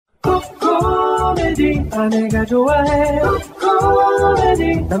코미디 아내가 좋아해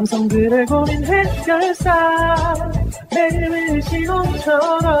코미디 남성들의 고민 해결사 매일매일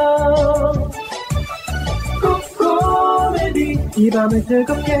시공처럼 코미디 이 밤을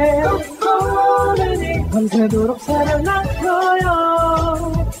뜨겁게 코미디 밤새도록 살아남아요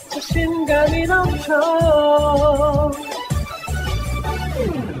자신감이 넘쳐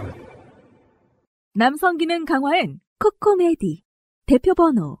남성 기능 강화엔 코코메디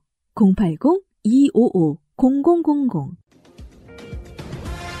대표번호 080-255-0000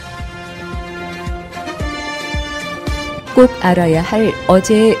 꼭 알아야 할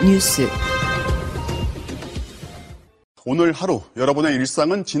어제의 뉴스. 오늘 하루 여러분의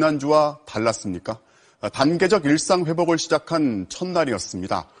일상은 지난주와 달랐습니까? 단계적 일상 회복을 시작한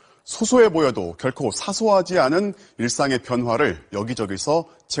첫날이었습니다. 소소해 보여도 결코 사소하지 않은 일상의 변화를 여기저기서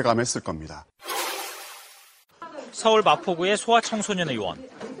체감했을 겁니다. 서울 마포구의 소아청소년 의원.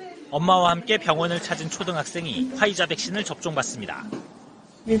 엄마와 함께 병원을 찾은 초등학생이 화이자 백신을 접종받습니다.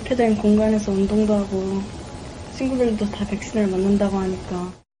 밀폐된 공간에서 운동도 하고 친구들도 다 백신을 맞는다고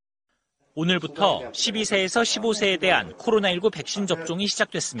하니까. 오늘부터 12세에서 15세에 대한 코로나19 백신 접종이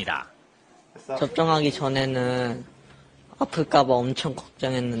시작됐습니다. 접종하기 전에는 아플까봐 엄청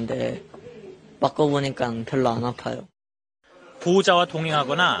걱정했는데 맞고 보니까 별로 안 아파요. 보호자와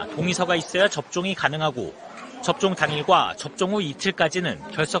동행하거나 동의서가 있어야 접종이 가능하고 접종 당일과 접종 후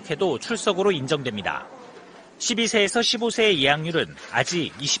이틀까지는 결석해도 출석으로 인정됩니다. 12세에서 15세의 예약률은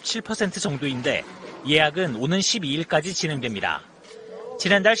아직 27% 정도인데 예약은 오는 12일까지 진행됩니다.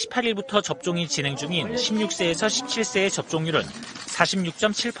 지난달 18일부터 접종이 진행 중인 16세에서 17세의 접종률은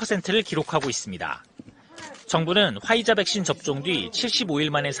 46.7%를 기록하고 있습니다. 정부는 화이자 백신 접종 뒤 75일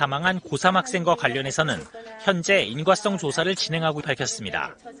만에 사망한 고3 학생과 관련해서는 현재 인과성 조사를 진행하고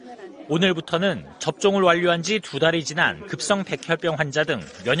밝혔습니다. 오늘부터는 접종을 완료한 지 2달이 지난 급성 백혈병 환자 등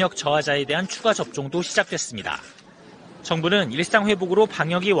면역 저하자에 대한 추가 접종도 시작됐습니다. 정부는 일상 회복으로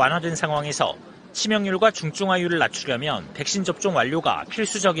방역이 완화된 상황에서 치명률과 중증화율을 낮추려면 백신 접종 완료가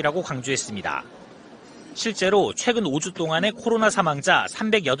필수적이라고 강조했습니다. 실제로 최근 5주 동안의 코로나 사망자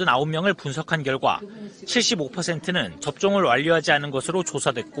 389명을 분석한 결과 75%는 접종을 완료하지 않은 것으로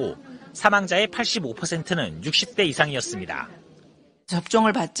조사됐고 사망자의 85%는 60대 이상이었습니다.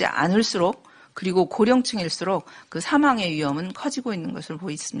 접종을 받지 않을수록 그리고 고령층일수록 그 사망의 위험은 커지고 있는 것으로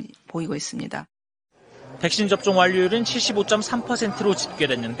보이고 있습니다. 백신 접종 완료율은 75.3%로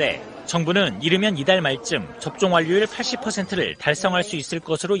집계됐는데 정부는 이르면 이달 말쯤 접종 완료율 80%를 달성할 수 있을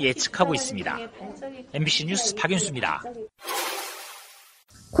것으로 예측하고 있습니다. MBC 뉴스 박윤수입니다.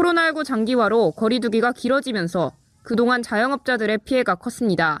 코로나19 장기화로 거리두기가 길어지면서 그동안 자영업자들의 피해가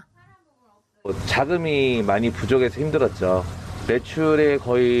컸습니다. 자금이 많이 부족해서 힘들었죠. 매출의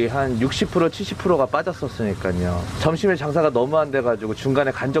거의 한 60%, 70%가 빠졌었으니까요. 점심에 장사가 너무 안 돼가지고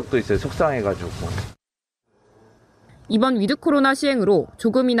중간에 간 적도 있어요. 속상해가지고. 이번 위드 코로나 시행으로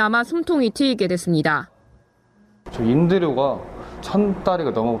조금이나마 숨통이 트이게 됐습니다. 저 임대료가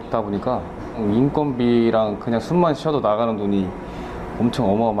 1,000달러가 넘었다 보니까 인건비랑 그냥 숨만 쉬어도 나가는 돈이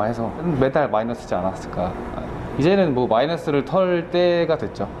엄청 어마어마해서 매달 마이너스지 않았을까. 이제는 뭐 마이너스를 털 때가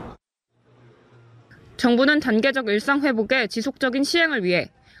됐죠. 정부는 단계적 일상 회복의 지속적인 시행을 위해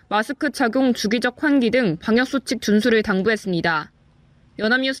마스크 착용, 주기적 환기 등 방역수칙 준수를 당부했습니다.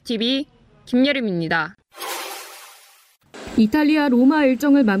 연합뉴스TV 김예림입니다. 이탈리아 로마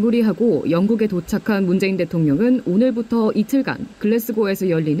일정을 마무리하고 영국에 도착한 문재인 대통령은 오늘부터 이틀간 글래스고에서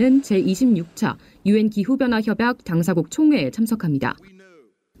열리는 제26차 UN 기후변화 협약 당사국 총회에 참석합니다.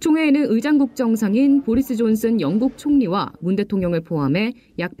 총회에는 의장국 정상인 보리스 존슨 영국 총리와 문 대통령을 포함해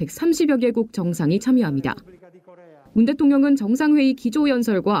약 130여 개국 정상이 참여합니다. 문 대통령은 정상회의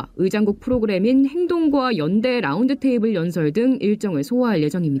기조연설과 의장국 프로그램인 행동과 연대 라운드테이블 연설 등 일정을 소화할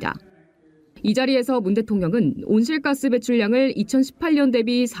예정입니다. 이 자리에서 문 대통령은 온실가스 배출량을 2018년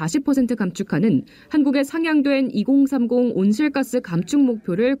대비 40% 감축하는 한국에 상향된 2030 온실가스 감축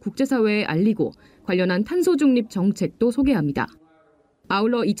목표를 국제사회에 알리고 관련한 탄소 중립 정책도 소개합니다.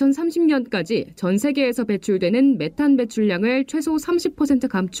 아울러 2030년까지 전 세계에서 배출되는 메탄 배출량을 최소 30%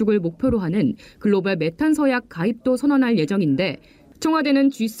 감축을 목표로 하는 글로벌 메탄 서약 가입도 선언할 예정인데 청와대는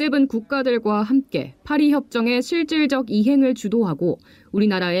G7 국가들과 함께 파리 협정의 실질적 이행을 주도하고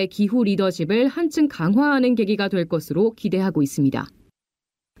우리나라의 기후 리더십을 한층 강화하는 계기가 될 것으로 기대하고 있습니다.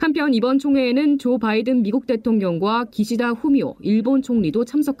 한편 이번 총회에는 조 바이든 미국 대통령과 기시다 후미오 일본 총리도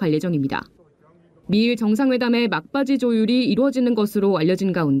참석할 예정입니다. 미일 정상회담의 막바지 조율이 이루어지는 것으로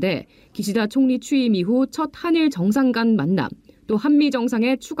알려진 가운데 기시다 총리 취임 이후 첫 한일 정상 간 만남, 또 한미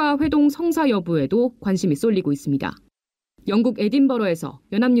정상의 추가 회동 성사 여부에도 관심이 쏠리고 있습니다. 영국 에딘버러에서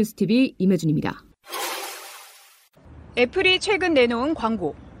연합뉴스TV 임혜준입니다. 애플이 최근 내놓은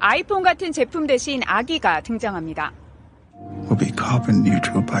광고. 아이폰 같은 제품 대신 아기가 등장합니다. Will be carbon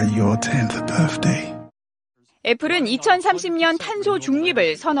neutral by your 10th birthday. 애플은 2030년 탄소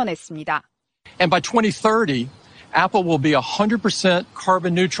중립을 선언했습니다. And by 2030, Apple will be 100%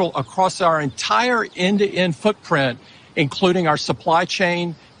 carbon neutral across our entire end-to-end footprint, including our supply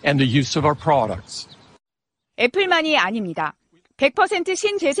chain and the use of our products. 애플만이 아닙니다. 100%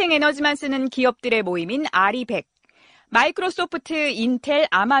 신재생 에너지만 쓰는 기업들의 모임인 RE100. 마이크로소프트, 인텔,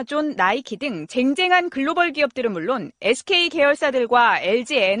 아마존, 나이키 등 쟁쟁한 글로벌 기업들은 물론 SK 계열사들과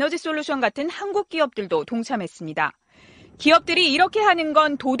LG 에너지솔루션 같은 한국 기업들도 동참했습니다. 기업들이 이렇게 하는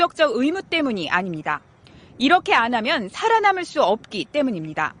건 도덕적 의무 때문이 아닙니다. 이렇게 안 하면 살아남을 수 없기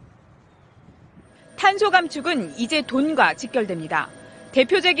때문입니다. 탄소 감축은 이제 돈과 직결됩니다.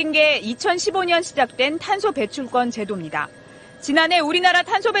 대표적인 게 2015년 시작된 탄소 배출권 제도입니다. 지난해 우리나라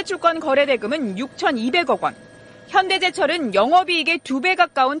탄소 배출권 거래 대금은 6,200억 원. 현대제철은 영업이익의 2배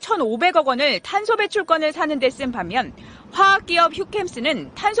가까운 1,500억 원을 탄소 배출권을 사는 데 쓴 반면 화학기업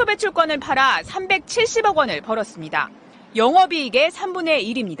휴캠스는 탄소 배출권을 팔아 370억 원을 벌었습니다. 영업이익의 3분의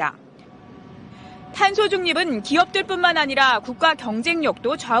 1입니다. 탄소 중립은 기업들뿐만 아니라 국가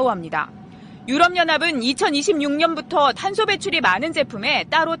경쟁력도 좌우합니다. 유럽연합은 2026년부터 탄소 배출이 많은 제품에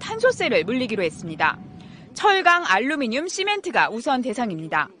따로 탄소세를 물리기로 했습니다. 철강, 알루미늄, 시멘트가 우선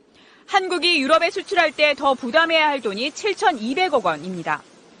대상입니다. 한국이 유럽에 수출할 때 더 부담해야 할 돈이 7,200억 원입니다.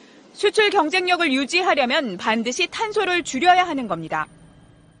 수출 경쟁력을 유지하려면 반드시 탄소를 줄여야 하는 겁니다.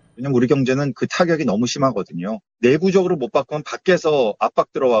 왜냐면 우리 경제는 그 타격이 너무 심하거든요. 내부적으로 못 바꾸면 밖에서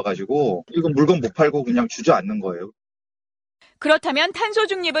압박 들어와가지고 이건 물건 못 팔고 그냥 주저앉는 거예요. 그렇다면 탄소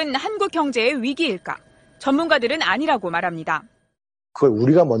중립은 한국 경제의 위기일까? 전문가들은 아니라고 말합니다. 그걸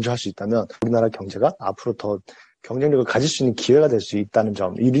우리가 먼저 할 수 있다면 우리나라 경제가 앞으로 더 경쟁력을 가질 수 있는 기회가 될 수 있다는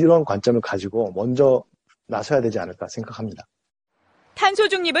점, 이런 관점을 가지고 먼저 나서야 되지 않을까 생각합니다. 탄소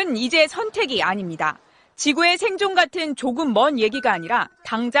중립은 이제 선택이 아닙니다. 지구의 생존 같은 조금 먼 얘기가 아니라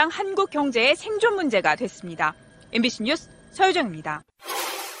당장 한국 경제의 생존 문제가 됐습니다. MBC 뉴스 서유정입니다.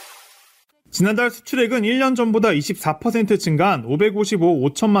 지난달 수출액은 1년 전보다 24% 증가한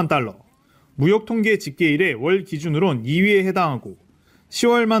 555천만 달러. 무역 통계 집계 이래 월 기준으론 2위에 해당하고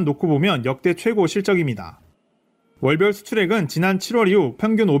 10월만 놓고 보면 역대 최고 실적입니다. 월별 수출액은 지난 7월 이후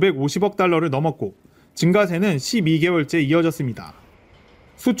평균 550억 달러를 넘었고 증가세는 12개월째 이어졌습니다.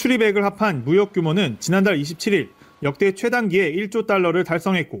 수출입액을 합한 무역 규모는 지난달 27일 역대 최단기에 1조 달러를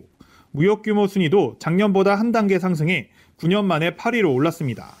달성했고 무역 규모 순위도 작년보다 한 단계 상승해 9년 만에 8위로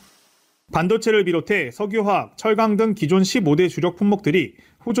올랐습니다. 반도체를 비롯해 석유화학, 철강 등 기존 15대 주력 품목들이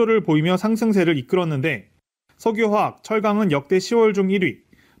호조를 보이며 상승세를 이끌었는데 석유화학, 철강은 역대 10월 중 1위,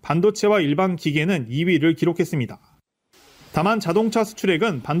 반도체와 일반 기계는 2위를 기록했습니다. 다만 자동차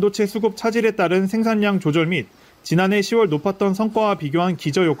수출액은 반도체 수급 차질에 따른 생산량 조절 및 지난해 10월 높았던 성과와 비교한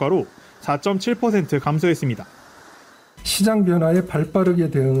기저효과로 4.7% 감소했습니다. 시장 변화에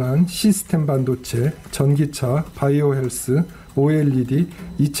발빠르게 대응한 시스템 반도체, 전기차, 바이오 헬스, OLED,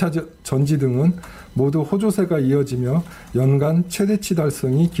 2차 전지 등은 모두 호조세가 이어지며 연간 최대치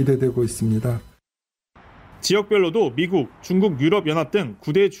달성이 기대되고 있습니다. 지역별로도 미국, 중국, 유럽연합 등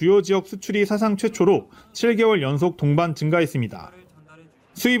 9대 주요 지역 수출이 사상 최초로 7개월 연속 동반 증가했습니다.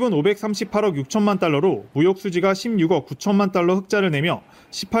 수입은 538억 6천만 달러로 무역 수지가 16억 9천만 달러 흑자를 내며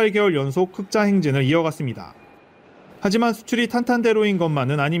 18개월 연속 흑자 행진을 이어갔습니다. 하지만 수출이 탄탄대로인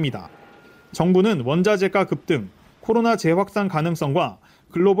것만은 아닙니다. 정부는 원자재가 급등, 코로나 재확산 가능성과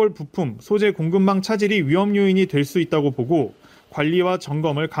글로벌 부품, 소재 공급망 차질이 위험 요인이 될 수 있다고 보고 관리와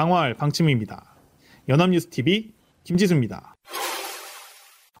점검을 강화할 방침입니다. 연합뉴스TV 김지수입니다.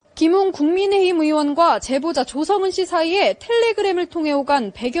 김웅 국민의힘 의원과 제보자 조성은 씨 사이에 텔레그램을 통해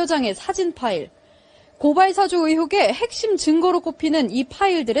오간 100여 장의 사진 파일. 고발사주 의혹의 핵심 증거로 꼽히는 이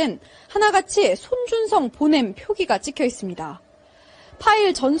파일들은 하나같이 손준성 보냄 표기가 찍혀 있습니다.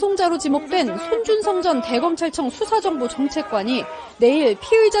 파일 전송자로 지목된 손준성 전 대검찰청 수사정보정책관이 내일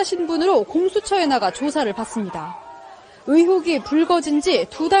피의자 신분으로 공수처에 나가 조사를 받습니다. 의혹이 불거진 지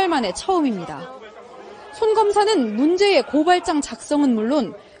 2달 만에 처음입니다. 손 검사는 문제의 고발장 작성은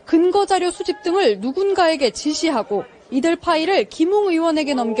물론 근거자료 수집 등을 누군가에게 지시하고 이들 파일을 김웅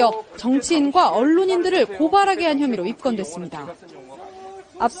의원에게 넘겨 정치인과 언론인들을 고발하게 한 혐의로 입건됐습니다.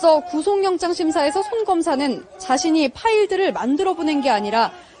 앞서 구속영장 심사에서 손 검사는 자신이 파일들을 만들어 보낸 게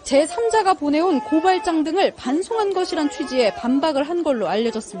아니라 제3자가 보내온 고발장 등을 반송한 것이란 취지의 반박을 한 걸로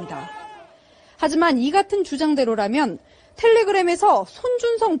알려졌습니다. 하지만 이 같은 주장대로라면 텔레그램에서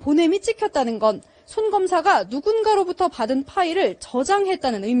손준성 보냄이 찍혔다는 건 손 검사가 누군가로부터 받은 파일을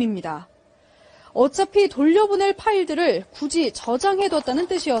저장했다는 의미입니다. 어차피 돌려보낼 파일들을 굳이 저장해뒀다는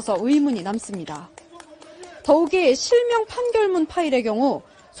뜻이어서 의문이 남습니다. 더욱이 실명 판결문 파일의 경우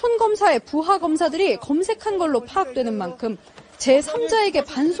손 검사의 부하 검사들이 검색한 걸로 파악되는 만큼 제3자에게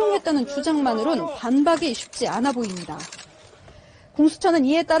반송했다는 주장만으론 반박이 쉽지 않아 보입니다. 공수처는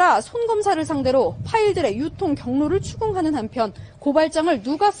이에 따라 손 검사를 상대로 파일들의 유통 경로를 추궁하는 한편 고발장을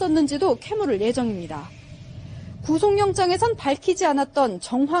누가 썼는지도 캐물을 예정입니다. 구속영장에선 밝히지 않았던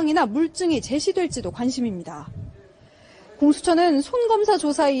정황이나 물증이 제시될지도 관심입니다. 공수처는 손 검사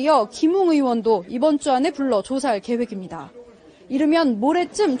조사에 이어 김웅 의원도 이번 주 안에 불러 조사할 계획입니다. 이르면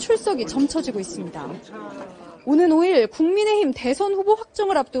모레쯤 출석이 점쳐지고 있습니다. 오는 5일 국민의힘 대선 후보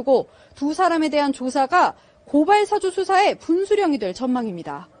확정을 앞두고 두 사람에 대한 조사가 고발 사주 수사의 분수령이 될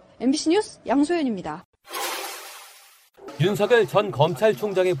전망입니다. MBC 뉴스 양소연입니다. 윤석열 전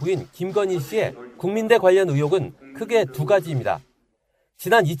검찰총장의 부인 김건희 씨의 국민대 관련 의혹은 크게 두 가지입니다.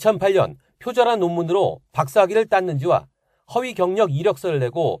 지난 2008년 표절한 논문으로 박사학위를 땄는지와 허위 경력 이력서를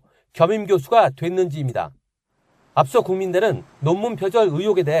내고 겸임 교수가 됐는지입니다. 앞서 국민대는 논문 표절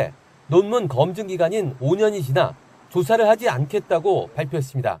의혹에 대해 논문 검증 기간인 5년이 지나 조사를 하지 않겠다고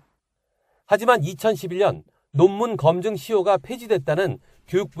발표했습니다. 하지만 2011년 논문 검증 시효가 폐지됐다는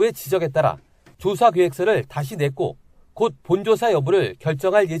교육부의 지적에 따라 조사 계획서를 다시 냈고 곧 본조사 여부를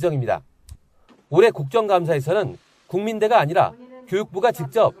결정할 예정입니다. 올해 국정감사에서는 국민대가 아니라 교육부가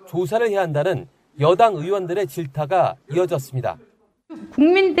직접 조사를 해야 한다는 여당 의원들의 질타가 이어졌습니다.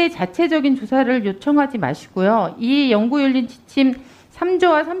 국민대 자체적인 조사를 요청하지 마시고요. 이 연구윤리 지침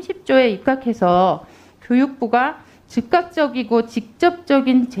 3조와 30조에 입각해서 교육부가 즉각적이고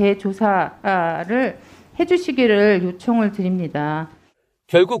직접적인 재조사를 해주시기를 요청을 드립니다.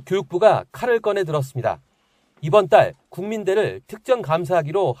 결국 교육부가 칼을 꺼내 들었습니다. 이번 달 국민대를 특정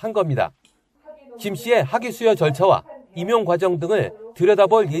감사하기로 한 겁니다. 김 씨의 학위 수여 절차와 임용 과정 등을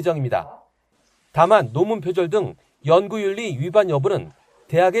들여다볼 예정입니다. 다만 논문 표절 등 연구윤리 위반 여부는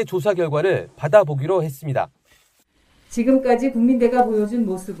대학의 조사 결과를 받아보기로 했습니다. 지금까지 국민대가 보여준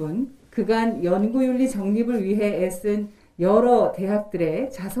모습은 그간 연구윤리 정립을 위해 애쓴 여러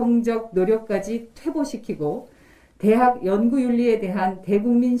대학들의 자성적 노력까지 퇴보시키고 대학 연구윤리에 대한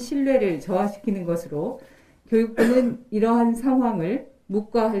대국민 신뢰를 저하시키는 것으로 교육부는 이러한 상황을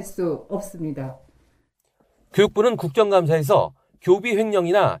묵과할 수 없습니다. 교육부는 국정감사에서 교비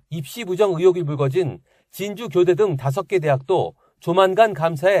횡령이나 입시 부정 의혹이 불거진 진주교대 등 5개 대학도 조만간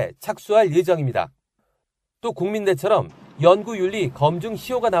감사에 착수할 예정입니다. 또 국민대처럼 연구윤리 검증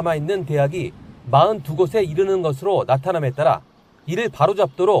시효가 남아있는 대학이 42곳에 이르는 것으로 나타남에 따라 이를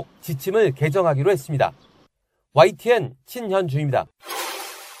바로잡도록 지침을 개정하기로 했습니다. YTN 신현주입니다.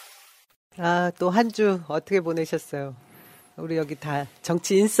 또 한 주 어떻게 보내셨어요? 우리 여기 다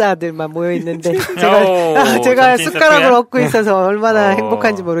정치 인싸들만 모여 있는데 제가 숟가락을 얻고 있어서 얼마나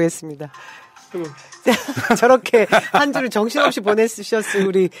행복한지 모르겠습니다. 저렇게 한 주를 정신없이 보내셨을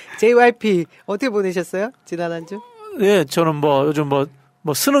우리 JYP 어떻게 보내셨어요? 지난 한 주? 예, 저는 요즘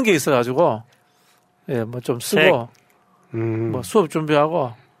쓰는 게 있어가지고 예, 좀 쓰고 수업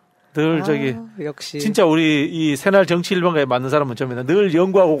준비하고 늘 역시 진짜 우리 이 새날 정치 일반가에 맞는 사람은 저입니다. 늘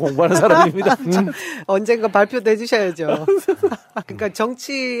연구하고 공부하는 사람입니다. 언젠가 발표도 해주셔야죠. 그러니까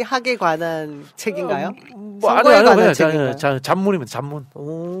정치학에 관한 책인가요? 선거에 관한 책인가요? 잡문입니다. 잡문.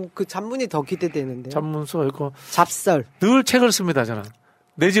 그 잡문이 더 기대되는데. 잡문서 있고 잡설. 늘 책을 씁니다. 저는.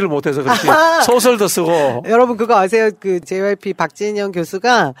 내지를 못해서 그렇지 소설도 쓰고. 여러분 그거 아세요? 그 JYP 박진영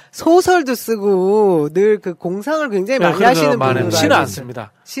교수가 소설도 쓰고 늘 그 공상을 굉장히 많이 하시는 분으로 시는 안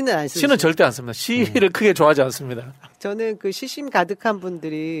씁니다. 시는 안 씁니다. 시는 절대 안 씁니다. 시를 크게 좋아하지 않습니다. 저는 그 시심 가득한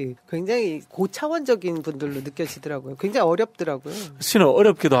분들이 굉장히 고차원적인 분들로 느껴지더라고요. 굉장히 어렵더라고요. 시는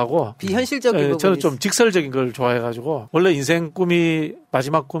어렵기도 하고 비현실적인 부분이 저는 좀 직설적인 걸 좋아해가지고 원래 인생 꿈이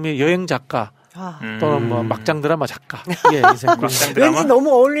마지막 꿈이 여행 작가. 또는 막장 드라마 작가. 예, 인생 막장 드라마. 왠지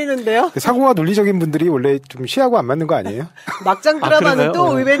너무 어울리는데요? 사고가 논리적인 분들이 원래 좀 시하고 안 맞는 거 아니에요? 막장 드라마는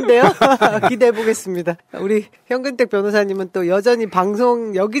또 의외인데요? 기대해 보겠습니다. 우리 현근택 변호사님은 또 여전히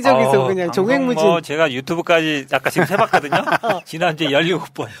방송 여기저기서 그냥 종횡무진. 제가 유튜브까지 아까 지금 해봤거든요. 지난주에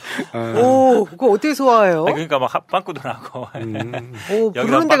 17번. 오, 그거 어떻게 소화해요? 그러니까 막 빵꾸도 나고.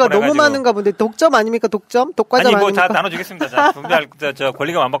 부르는 데가 너무 많은가 본데 독점 아닙니까? 독과점 아닙니까? 다 나눠주겠습니다. 자, 분배할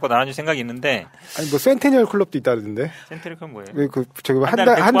권리금 안 받고 나눠줄 생각이 있는데. 아니 센테니얼 클럽도 있다던데. 센테니얼 클럽 뭐예요?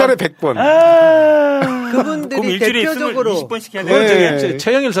 한 달에 100번. 그분들이 대표적으로 20번씩 해야 돼요. 네.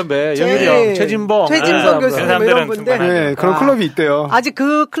 최영일 선배, 영일이 형, 최진봉 교수 이런 분들. 네, 그런 클럽이 있대요. 아직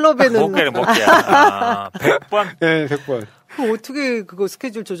그 클럽에는 못 깨요. 100번? 네, 100번. 어떻게 그거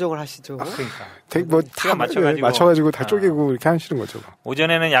스케줄 조정을 하시죠? 그러니까. 다 맞춰가지고. 맞춰가지고 다 쪼개고 이렇게 하시는 거죠.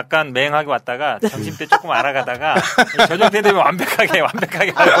 오전에는 약간 맹하게 왔다가 점심 때 조금 알아가다가 저녁 때 되면 완벽하게 하려고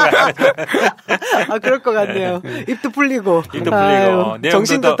아, 그럴 것 같네요. 입도 풀리고. 내용도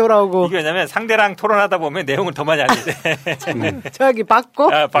정신도 돌아오고. 이게 왜냐면 상대랑 토론하다 보면 내용을 더 많이 알게 돼. 저기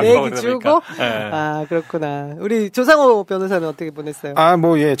받고, 얘기 그러니까. 주고. 아, 그렇구나. 우리 조상호 변호사는 어떻게 보냈어요?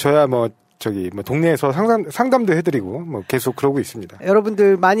 저야 동네에서 상담도 해드리고, 계속 그러고 있습니다.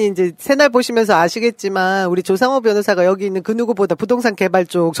 여러분들 많이 이제 새날 보시면서 아시겠지만, 우리 조상호 변호사가 여기 있는 그 누구보다 부동산 개발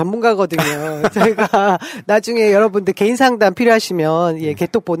쪽 전문가거든요. 저희가 나중에 여러분들 개인 상담 필요하시면,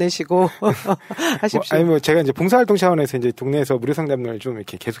 개톡 보내시고, 하십시오. 제가 이제 봉사활동 차원에서 이제 동네에서 무료 상담을 좀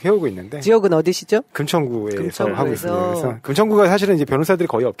이렇게 계속 해오고 있는데. 지역은 어디시죠? 금천구에서 하고 있습니다. 그래서 금천구가 사실은 이제 변호사들이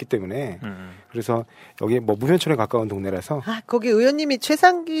거의 없기 때문에, 그래서 여기 무면촌에 가까운 동네라서. 거기 의원님이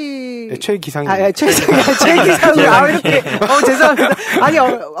최상기. 최기상이. 최기상. 이렇게. 죄송합니다. 아니,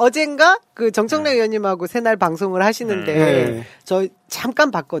 어젠가 그 정청래 의원님하고 새날 방송을 하시는데, 저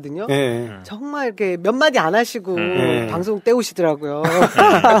잠깐 봤거든요. 정말 이렇게 몇 마디 안 하시고 방송 때우시더라고요.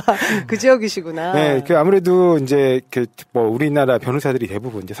 그 지역이시구나. 아무래도 이제 우리나라 변호사들이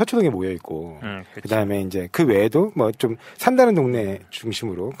대부분 이제 서초동에 모여 있고, 그다음에 이제 그 외에도 좀 산다는 동네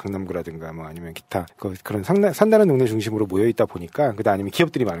중심으로 강남구라든가 아니면 기타 그런 산다는 동네 중심으로 모여 있다 보니까 아니면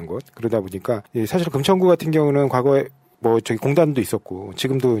기업들이 많은 곳 그러다 보니까 사실 금천구 같은 경우는 과거에 공단도 있었고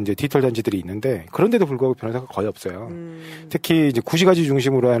지금도 이제 디지털 단지들이 있는데 그런데도 불구하고 변호사가 거의 없어요. 특히 이제 구시가지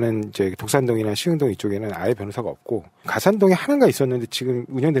중심으로 하는 이제 독산동이나 시흥동 이쪽에는 아예 변호사가 없고 가산동에 하나가 있었는데 지금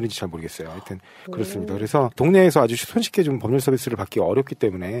운영되는지 잘 모르겠어요. 하여튼 그렇습니다. 그래서 동네에서 아주 손쉽게 좀 법률 서비스를 받기 어렵기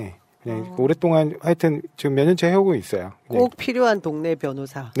때문에 그냥 오랫동안 하여튼 지금 몇 년째 해오고 있어요. 꼭 필요한 동네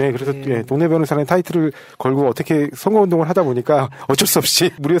변호사. 네, 그래서 동네 변호사라는 타이틀을 걸고 어떻게 선거운동을 하다 보니까 어쩔 수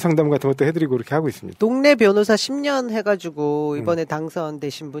없이 무료 상담 같은 것도 해드리고 그렇게 하고 있습니다. 동네 변호사 10년 해가지고 이번에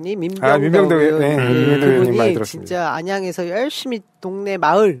당선되신 분이 민병덕 민병덕님 많이 들었습니다. 진짜 안양에서 열심히 동네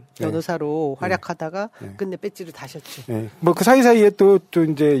마을 변호사로 활약하다가 끝내 배지를 다셨죠. 그 사이사이에 또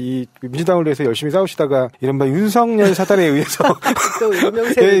이제 이 민주당을 위해서 열심히 싸우시다가 이른바 윤석열 사단에 의해서 또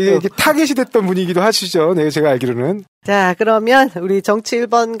유명세도 타겟이 됐던 분이기도 하시죠. 네, 제가 알기로는. 자, 그러면 우리 정치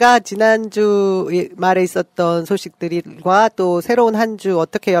 1번가 지난주 말에 있었던 소식들과 또 새로운 한 주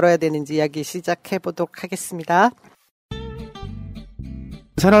어떻게 열어야 되는지 이야기 시작해 보도록 하겠습니다.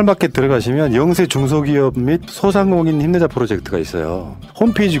 새날마켓 들어가시면 영세 중소기업 및 소상공인 힘내자 프로젝트가 있어요.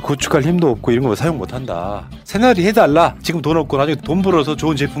 홈페이지 구축할 힘도 없고 이런 거 사용 못한다. 새날이 해달라. 지금 돈 없고 나중에 돈 벌어서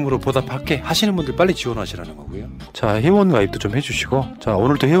좋은 제품으로 보답할게 하시는 분들 빨리 지원하시라는 거고요. 자, 회원 가입도 좀 해주시고, 자,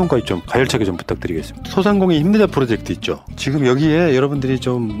 오늘도 회원 가입 좀 가열차게 좀 부탁드리겠습니다. 소상공인 힘내자 프로젝트 있죠. 지금 여기에 여러분들이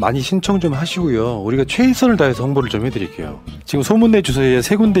좀 많이 신청 좀 하시고요. 우리가 최선을 다해서 홍보를 좀 해드릴게요. 지금 소문내 주소에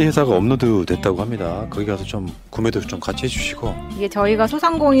 3군데 회사가 업로드 됐다고 합니다. 거기 가서 좀 구매도 좀 같이 해주시고. 이게 저희가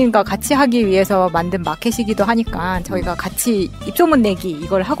소상공인과 같이 하기 위해서 만든 마켓이기도 하니까 저희가 같이 입소문 내기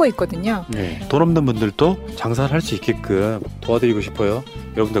이걸 하고 있거든요. 네, 돈 없는 분들도 장사를 할 수 있게끔 도와드리고 싶어요.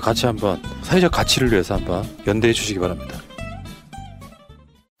 여러분들 같이 한번 사회적 가치를 위해서 한번 연대해 주시기 바랍니다.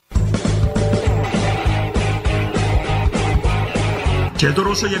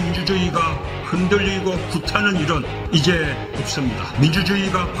 제도로서의 민주주의가 흔들리고 구타는 일은 이제 없습니다.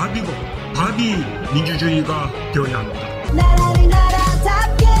 민주주의가 밥이고 밥이 민주주의가 되어야 합니다.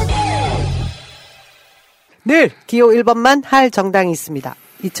 늘 기호 1번만 할 정당이 있습니다.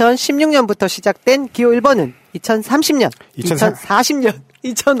 2016년부터 시작된 기호 1번은 2030년, 2040년,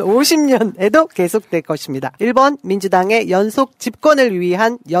 2050년에도 계속될 것입니다. 1번 민주당의 연속 집권을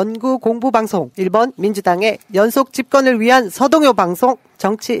위한 연구 공부 방송, 1번 민주당의 연속 집권을 위한 서동요 방송,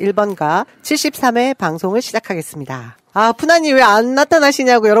 정치 1번가 73회 방송을 시작하겠습니다. 푸나님 왜 안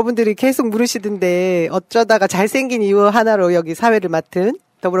나타나시냐고 여러분들이 계속 물으시던데 어쩌다가 잘생긴 이유 하나로 여기 사회를 맡은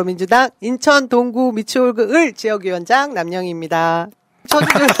더불어민주당 인천 동구 미추홀구 지역위원장 남영희입니다.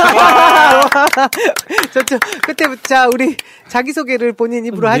 그때부터 자, 우리 자기소개를 본인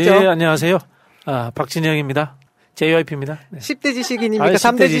입으로 하죠. 네, 안녕하세요. 박진영입니다. JYP입니다. 네. 10대 지식인입니까?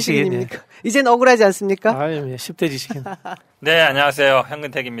 3대 지식인입니까? 네. 이젠 억울하지 않습니까? 10대 지식인. 네, 안녕하세요.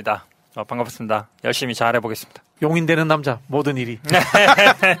 현근택입니다. 반갑습니다. 열심히 잘해보겠습니다. 용인되는 남자, 모든 일이.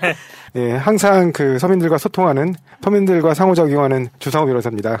 네, 항상 그 서민들과 소통하는, 서민들과 상호작용하는 주상호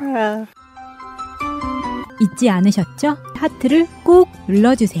변호사입니다. 잊지 않으셨죠? 하트를 꼭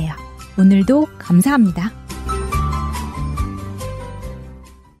눌러주세요. 오늘도 감사합니다.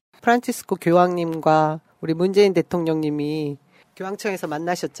 프란치스코 교황님과 우리 문재인 대통령님이 교황청에서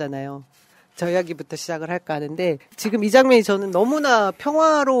만나셨잖아요. 저 이야기부터 시작을 할까 하는데 지금 이 장면이 저는 너무나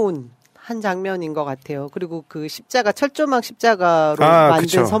평화로운 한 장면인 것 같아요. 그리고 그 십자가 철조망 십자가로 만든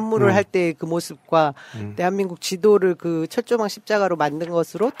그쵸. 선물을 할 때 그 모습과 대한민국 지도를 그 철조망 십자가로 만든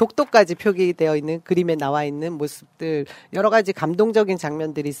것으로 독도까지 표기되어 있는 그림에 나와 있는 모습들 여러 가지 감동적인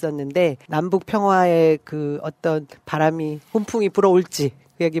장면들이 있었는데 남북 평화의 그 어떤 바람이 훈풍이 불어올지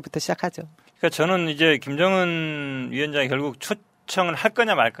그 얘기부터 시작하죠. 그러니까 저는 이제 김정은 위원장이 결국 초청을 할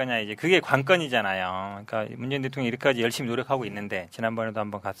거냐 말 거냐 이제 그게 관건이잖아요. 그러니까 문재인 대통령이 이렇게까지 열심히 노력하고 있는데 지난번에도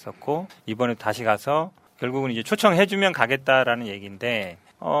한번 갔었고 이번에도 다시 가서 결국은 이제 초청해주면 가겠다라는 얘기인데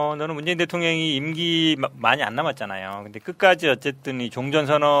너는 문재인 대통령이 임기 많이 안 남았잖아요. 근데 끝까지 어쨌든 이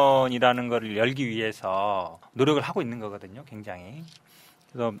종전선언이라는 거를 열기 위해서 노력을 하고 있는 거거든요. 굉장히.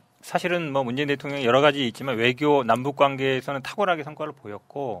 그래서 사실은 뭐 문재인 대통령이 여러 가지 있지만 외교 남북 관계에서는 탁월하게 성과를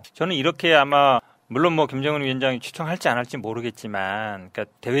보였고 저는 이렇게 아마 물론 뭐 김정은 위원장이 추천할지 안 할지 모르겠지만 그러니까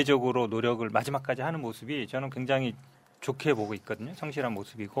대외적으로 노력을 마지막까지 하는 모습이 저는 굉장히 좋게 보고 있거든요. 성실한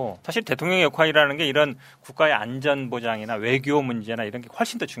모습이고 사실 대통령의 역할이라는 게 이런 국가의 안전 보장이나 외교 문제나 이런 게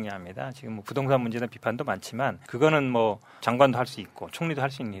훨씬 더 중요합니다. 지금 뭐 부동산 문제나 비판도 많지만 그거는 뭐 장관도 할 수 있고 총리도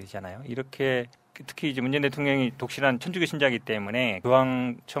할 수 있는 일이잖아요. 이렇게 특히 이제 문재인 대통령이 독실한 천주교 신자이기 때문에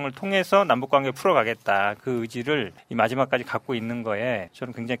교황청을 통해서 남북관계 풀어가겠다 그 의지를 이 마지막까지 갖고 있는 거에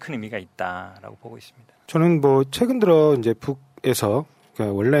저는 굉장히 큰 의미가 있다라고 보고 있습니다. 저는 뭐 최근 들어 이제 북에서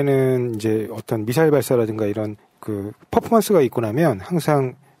그러니까 원래는 이제 어떤 미사일 발사라든가 이런 그 퍼포먼스가 있고 나면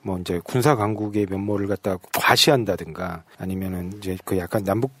항상 뭐 이제 군사 강국의 면모를 갖다 과시한다든가 아니면은 이제 그 약간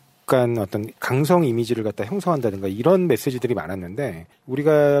남북 간 어떤 강성 이미지를 갖다 형성한다든가 이런 메시지들이 많았는데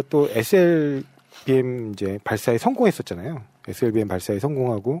우리가 또 SLBM 이제 발사에 성공했었잖아요. SLBM 발사에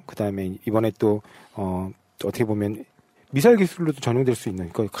성공하고 그다음에 이번에 또 어떻게 보면 미사일 기술로도 전용될 수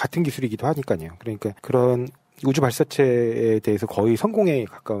있는 같은 기술이기도 하니까요. 그러니까 그런 우주 발사체에 대해서 거의 성공에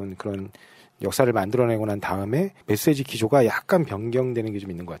가까운 그런 역사를 만들어내고 난 다음에 메시지 기조가 약간 변경되는 게 좀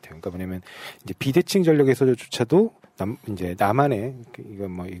있는 것 같아요. 그러니까 뭐냐면 이제 비대칭 전력에서조차도 이제 남한에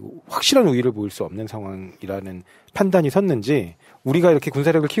이건 뭐 확실한 우위를 보일 수 없는 상황이라는 판단이 섰는지 우리가 이렇게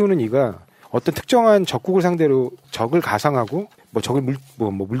군사력을 키우는 이가 어떤 특정한 적국을 상대로 적을 가상하고 뭐 적을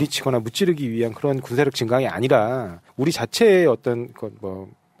물리치거나 무찌르기 위한 그런 군사력 증강이 아니라 우리 자체의 어떤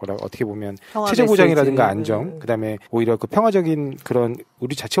어떻게 보면 체제 보장이라든가 안정, 그다음에 오히려 그 평화적인 그런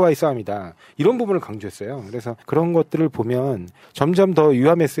우리 자체와의 싸움이다. 이런 부분을 강조했어요. 그래서 그런 것들을 보면 점점 더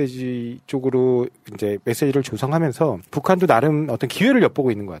유화 메시지 쪽으로 이제 메시지를 조성하면서 북한도 나름 어떤 기회를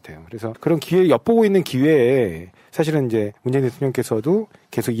엿보고 있는 것 같아요. 그래서 그런 기회를 엿보고 있는 기회에 사실은 이제 문재인 대통령께서도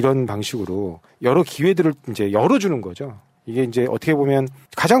계속 이런 방식으로 여러 기회들을 이제 열어주는 거죠. 이게 이제 어떻게 보면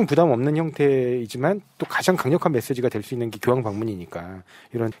가장 부담 없는 형태이지만 또 가장 강력한 메시지가 될 수 있는 게 교황 방문이니까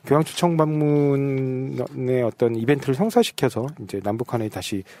이런 교황 초청 방문의 어떤 이벤트를 성사시켜서 이제 남북한에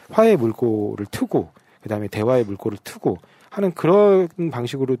다시 화해의 물꼬를 트고 그다음에 대화의 물꼬를 트고 하는 그런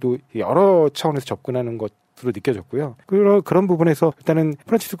방식으로도 여러 차원에서 접근하는 것으로 느껴졌고요. 그런 부분에서 일단은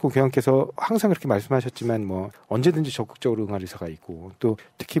프란치스코 교황께서 항상 그렇게 말씀하셨지만 뭐 언제든지 적극적으로 응할 의사가 있고 또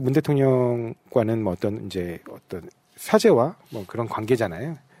특히 문 대통령과는 뭐 어떤 사제와 뭐 그런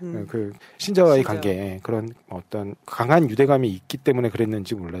관계잖아요. 그 신자와의 관계에 그런 어떤 강한 유대감이 있기 때문에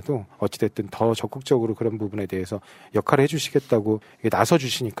그랬는지 몰라도 어찌됐든 더 적극적으로 그런 부분에 대해서 역할을 해주시겠다고 나서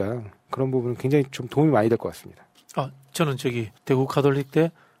주시니까 그런 부분은 굉장히 좀 도움이 많이 될 것 같습니다. 저는 대구 가톨릭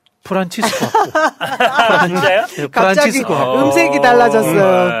때 프란치스코 학부. 진짜요? 프란치스코 학부. 음색이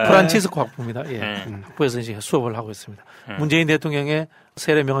달라졌어요. 프란치스코 학부입니다. 예. 학부에서 이제 수업을 하고 있습니다. 문재인 대통령의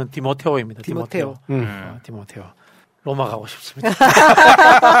세례명은 디모테오입니다. 디모테오. 로마 가고 싶습니다.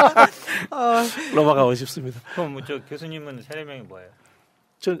 로마 가고 싶습니다. 그럼 저 교수님은 세례명이 뭐예요?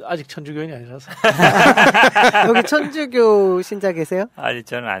 저 아직 천주교인이 아니라서. 여기 천주교 신자 계세요? 아직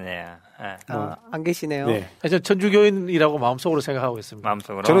저는 아니에요. 네. 안 계시네요. 네. 저 천주교인이라고 마음속으로 생각하고 있습니다.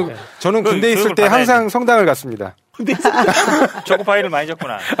 마음속으로? 저는 군대에 있을 때 항상 성당을 갔습니다. 초코파이를 많이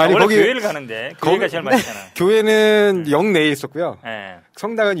줬구나. 아니, 원래 거기 교회를 가는데 교회가 제일 맛있잖아. 교회는 영 내에 있었고요. 네.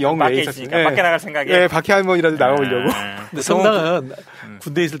 성당은 영 내에 있으니까 네. 밖에 나갈 생각에. 네, 밖에 한 번이라도 나가보려고. 근데 성당은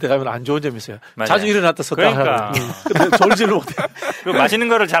군대에 있을 때 가면 안 좋은 점이 있어요. 맞아요. 자주 일어났다 썼다. 그러니까. 근데 졸지를 못해. 그 맛있는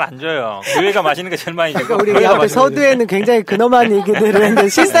거를 잘 안 줘요. 교회가 맛있는 게 제일 많이 주고. 우리 앞에 서두에는 굉장히 근엄한 얘기들을 했는데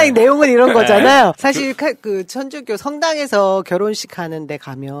실상 내용은 이런 거잖아요. 사실 그 천주교 성당에서 결혼식 하는데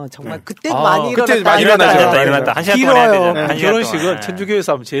가면 정말 그때 많이 일어났다. 한 시간 동안 해야 되잖아요. 결혼식은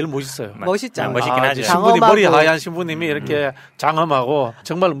천주교에서 하면 제일 멋있어요. 멋있죠. 멋있긴 하죠. 신부님, 머리 하얀 신부님이 이렇게 장엄하고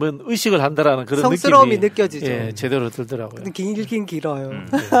정말 뭔 의식을 한다라는 그런 성스러움이 느낌이 느껴지죠. 예, 제대로 들더라고요. 길긴 길어요.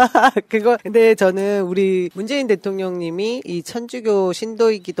 근데 저는 우리 문재인 대통령님이 이 천주교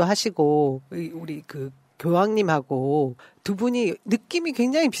신도이기도 하시고 우리 그 교황님하고 두 분이 느낌이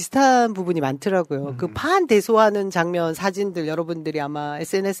굉장히 비슷한 부분이 많더라고요. 그 판대소하는 장면 사진들 여러분들이 아마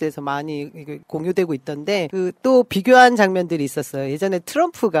SNS에서 많이 공유되고 있던데 그 또 비교한 장면들이 있었어요. 예전에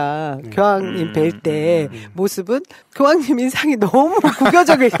트럼프가 교황님 뵐 때 모습은 교황님 인상이 너무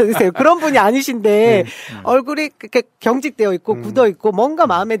구겨져계셨어요. 그런 분이 아니신데 얼굴이 이렇게 경직되어 있고 굳어 있고 뭔가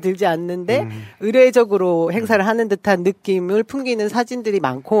마음에 들지 않는데 의례적으로 행사를 하는 듯한 느낌을 풍기는 사진들이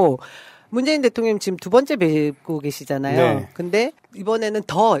많고 문재인 대통령 지금 두 번째 뵙고 계시잖아요. 네. 근데 이번에는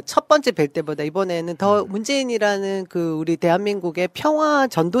더 첫 번째 뵐 때보다 이번에는 더 문재인이라는 그 우리 대한민국의 평화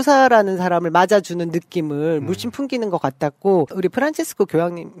전도사라는 사람을 맞아주는 느낌을 물씬 풍기는 것 같았고 우리 프란체스코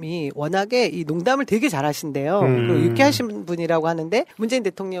교황님이 워낙에 이 농담을 되게 잘하신대요. 그리고 유쾌하신 분이라고 하는데 문재인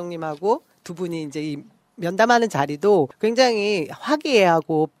대통령님하고 두 분이 이제 이 면담하는 자리도 굉장히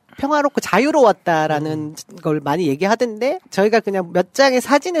화기애애하고 평화롭고 자유로웠다라는 걸 많이 얘기하던데 저희가 그냥 몇 장의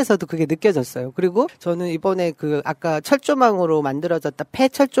사진에서도 그게 느껴졌어요. 그리고 저는 이번에 그 아까 철조망으로 만들어졌다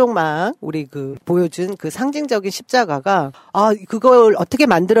폐철조망 우리 그 보여준 그 상징적인 십자가가 그걸 어떻게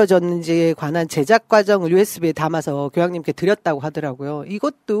만들어졌는지에 관한 제작 과정을 USB에 담아서 교황님께 드렸다고 하더라고요.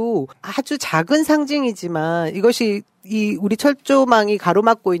 이것도 아주 작은 상징이지만 이것이 이 우리 철조망이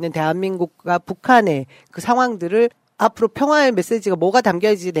가로막고 있는 대한민국과 북한의 그 상황들을 앞으로 평화의 메시지가 뭐가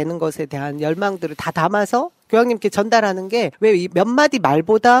담겨야지 되는 것에 대한 열망들을 다 담아서 교황님께 전달하는 게 왜 이 몇 마디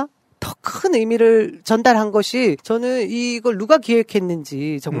말보다 더 큰 의미를 전달한 것이 저는 이걸 누가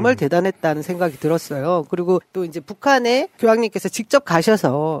기획했는지 정말 대단했다는 생각이 들었어요. 그리고 또 이제 북한에 교황님께서 직접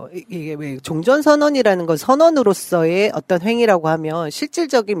가셔서 이게 왜 종전선언이라는 건 선언으로서의 어떤 행위라고 하면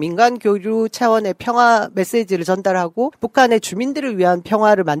실질적인 민간 교류 차원의 평화 메시지를 전달하고 북한의 주민들을 위한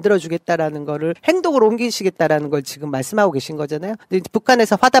평화를 만들어주겠다라는 거를 행동으로 옮기시겠다라는 걸 지금 말씀하고 계신 거잖아요. 근데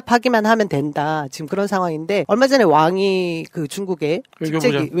북한에서 화답하기만 하면 된다. 지금 그런 상황인데 얼마 전에 왕이 그 중국의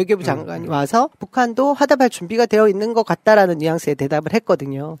외교부 장관이 와서 북한도 화답할 준비가 되어 있는 것 같다라는 뉘앙스의 대답을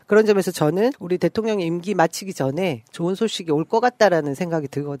했거든요. 그런 점에서 저는 우리 대통령의 임기 마치기 전에 좋은 소식이 올 것 같다라는 생각이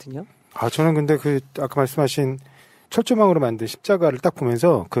들거든요. 저는 근데 그 아까 말씀하신 철조망으로 만든 십자가를 딱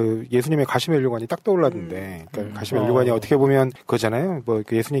보면서 그 예수님의 가시면류관이 딱 떠올랐는데 그러니까 가시면류관이 어떻게 보면 그거잖아요. 뭐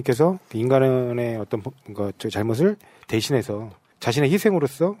그 예수님께서 그 인간의 어떤 잘못을 대신해서 자신의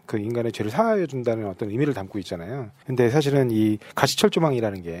희생으로서 그 인간의 죄를 사하여 준다는 어떤 의미를 담고 있잖아요. 근데 사실은 이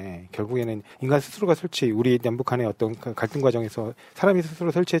가시철조망이라는 게 결국에는 인간 스스로가 우리 남북한의 어떤 갈등 과정에서 사람이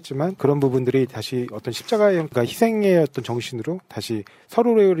스스로 설치했지만 그런 부분들이 다시 어떤 십자가의 그러니까 희생의 어떤 정신으로 다시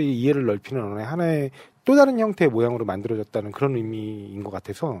서로의 이해를 넓히는 하나의 또 다른 형태의 모양으로 만들어졌다는 그런 의미인 것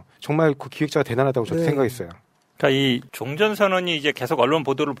같아서 정말 그 기획자가 대단하다고 저도 생각했어요. 그러니까 이 종전선언이 이제 계속 언론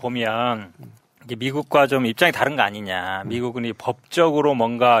보도를 보면 이게 미국과 좀 입장이 다른 거 아니냐. 미국은 이 법적으로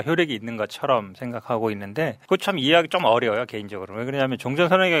뭔가 효력이 있는 것처럼 생각하고 있는데 그거 참 이해하기 좀 어려워요, 개인적으로. 왜 그러냐면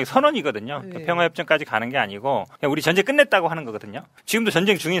종전선언이 선언이거든요. 그러니까 평화협정까지 가는 게 아니고 그냥 우리 전쟁 끝냈다고 하는 거거든요. 지금도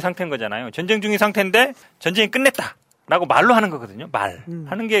전쟁 중인 상태인 거잖아요. 전쟁 중인 상태인데 전쟁이 끝냈다. 라고 말로 하는 거거든요.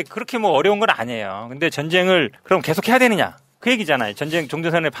 하는 게 그렇게 뭐 어려운 건 아니에요. 근데 전쟁을 그럼 계속 해야 되느냐? 그 얘기잖아요.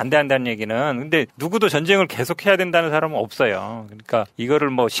 종전선언에 반대한다는 얘기는. 근데 누구도 전쟁을 계속해야 된다는 사람은 없어요. 그러니까 이거를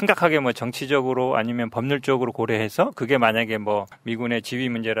뭐 심각하게 뭐 정치적으로 아니면 법률적으로 고려해서 그게 만약에 뭐 미군의 지휘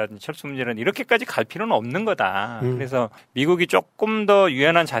문제라든지 철수 문제라든지 이렇게까지 갈 필요는 없는 거다. 그래서 미국이 조금 더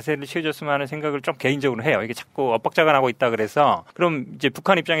유연한 자세를 취해줬으면 하는 생각을 좀 개인적으로 해요. 이게 자꾸 엇박자가 나고 있다 그래서 그럼 이제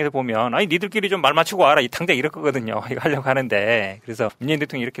북한 입장에서 보면 아니 니들끼리 좀 말 맞추고 와라. 이 당장 이럴 거거든요. 이거 하려고 하는데. 그래서 문재인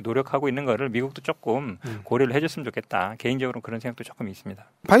대통령이 이렇게 노력하고 있는 거를 미국도 조금 고려를 해줬으면 좋겠다. 개인적으로 그런 생각도 조금 있습니다.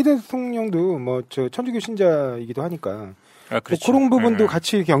 바이든 대통령도 뭐 천주교 신자이기도 하니까 그렇죠. 뭐 그런 부분도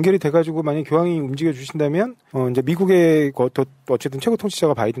같이 이렇게 연결이 돼가지고 만약 교황이 움직여 주신다면 이제 미국의 어쨌든 최고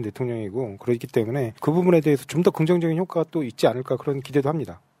통치자가 바이든 대통령이고 그렇기 때문에 그 부분에 대해서 좀 더 긍정적인 효과가 또 있지 않을까 그런 기대도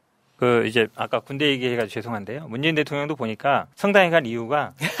합니다. 이제 아까 군대 얘기해가지고 죄송한데요. 문재인 대통령도 보니까 성당에 간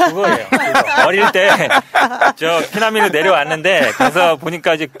이유가 그거예요. 어릴 때 피난민으로 내려왔는데 가서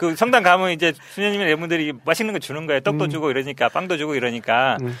보니까 이제 그 성당 가면 이제 수녀님이나 여러분들이 맛있는 거 주는 거예요. 떡도 주고 이러니까 빵도 주고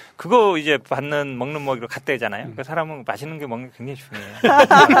이러니까 그거 이제 먹는 먹이로 갔대잖아요. 그 사람은 맛있는 게 먹는 게 굉장히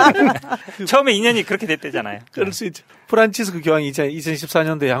중요해요. 처음에 인연이 그렇게 됐대잖아요. 그럴 수 있죠. 프란치스코 교황이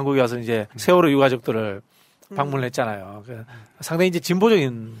 2014년도에 한국에 와서 이제 세월호 유가족들을 방문을 했잖아요. 상당히 이제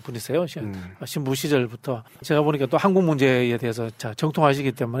진보적인 분이세요. 신부 시절부터. 제가 보니까 또 한국 문제에 대해서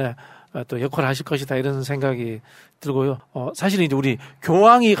정통하시기 때문에 또 역할을 하실 것이다 이런 생각이 들고요. 사실 이제 우리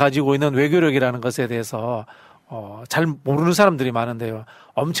교황이 가지고 있는 외교력이라는 것에 대해서 잘 모르는 사람들이 많은데요.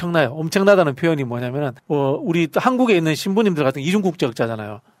 엄청나요. 엄청나다는 표현이 뭐냐면은 우리 또 한국에 있는 신부님들 같은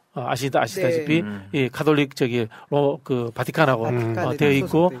이중국적자잖아요. 아시다시피 이 가톨릭 그 바티칸하고 되어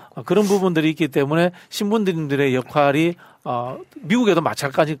있고 그런 부분들이 있기 때문에 신부님들의 역할이 미국에도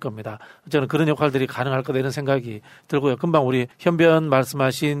마찬가지일 겁니다. 저는 그런 역할들이 가능할 거다 이런 생각이 들고요. 금방 우리 현변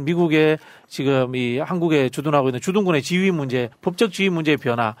말씀하신 미국의 지금 이 한국에 주둔하고 있는 주둔군의 지위 문제, 법적 지위 문제의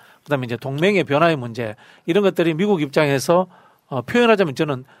변화, 그다음에 이제 동맹의 변화의 문제 이런 것들이 미국 입장에서 표현하자면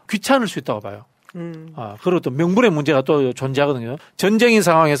저는 귀찮을 수 있다고 봐요. 그리고 또 명분의 문제가 또 존재하거든요. 전쟁인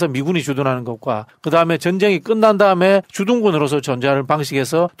상황에서 미군이 주둔하는 것과 그 다음에 전쟁이 끝난 다음에 주둔군으로서 존재하는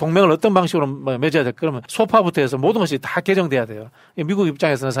방식에서 동맹을 어떤 방식으로 맺어야 될까? 그러면 소파부터 해서 모든 것이 다 개정돼야 돼요. 미국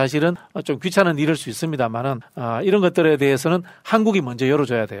입장에서는 사실은 좀 귀찮은 일일 수 있습니다만은 이런 것들에 대해서는 한국이 먼저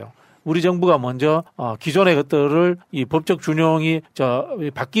열어줘야 돼요. 우리 정부가 먼저 기존의 것들을 이 법적 준용이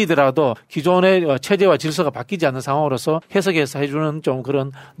바뀌더라도 기존의 체제와 질서가 바뀌지 않는 상황으로서 해석해서 해주는 좀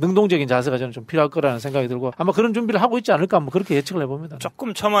그런 능동적인 자세가 저는 좀 필요할 거라는 생각이 들고 아마 그런 준비를 하고 있지 않을까 한번 그렇게 예측을 해봅니다.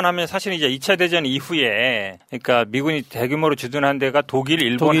 조금 첨언하면 사실 이제 2차 대전 이후에 그러니까 미군이 대규모로 주둔한 데가 독일,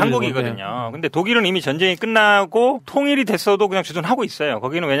 일본, 한국이거든요. 근데 독일은 이미 전쟁이 끝나고 통일이 됐어도 그냥 주둔하고 있어요.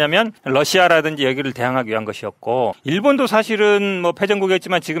 거기는 왜냐하면 러시아라든지 여기를 대항하기 위한 것이었고 일본도 사실은 뭐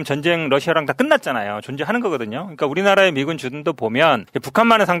패전국이었지만 지금 전쟁 러시아랑 다 끝났잖아요. 존재하는 거거든요. 그러니까 우리나라의 미군 주둔도 보면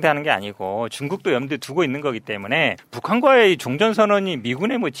북한만을 상대하는 게 아니고 중국도 염두에 두고 있는 거기 때문에 북한과의 종전선언이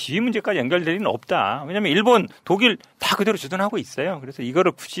미군의 뭐 지위 문제까지 연결될 리는 없다. 왜냐하면 일본, 독일 다 그대로 주둔하고 있어요. 그래서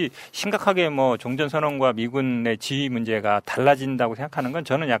이거를 굳이 심각하게 뭐 종전선언과 미군의 지위 문제가 달라진다고 생각하는 건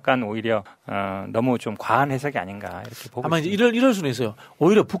저는 약간 오히려 너무 좀 과한 해석이 아닌가 이렇게 보고 아마 있습니다. 이제 이럴 수는 있어요.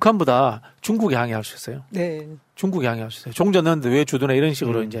 오히려 북한보다 중국이 항의할 수 있어요. 네. 중국이 항의할 수 있어요. 종전했는데 왜 주둔해 이런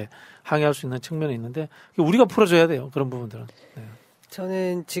식으로 이제 항의할 수 있는 측면이 있는데 우리가 풀어줘야 돼요. 그런 부분들은. 네.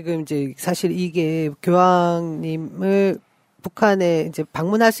 저는 지금 이제 사실 이게 교황님을 북한에 이제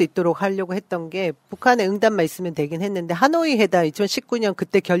방문할 수 있도록 하려고 했던 게 북한의 응답만 있으면 되긴 했는데 하노이 회담 2019년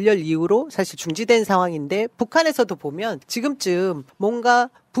그때 결렬 이후로 사실 중지된 상황인데 북한에서도 보면 지금쯤 뭔가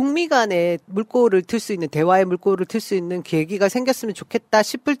북미 간에 물꼬를 틀 수 있는 대화의 물꼬를 틀 수 있는 계기가 생겼으면 좋겠다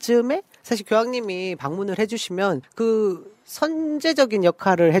싶을 즈음에 사실 교황님이 방문을 해주시면 그 선제적인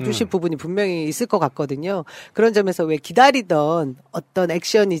역할을 해주실 부분이 분명히 있을 것 같거든요. 그런 점에서 왜 기다리던 어떤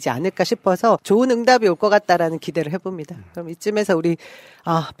액션이지 않을까 싶어서 좋은 응답이 올 것 같다라는 기대를 해봅니다. 그럼 이쯤에서 우리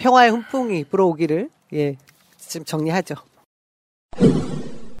평화의 훈풍이 불어오기를 지금 정리하죠.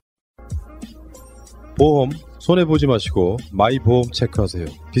 보험 손해보지 마시고 마이보험 체크하세요.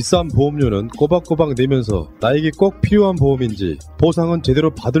 비싼 보험료는 꼬박꼬박 내면서 나에게 꼭 필요한 보험인지 보상은 제대로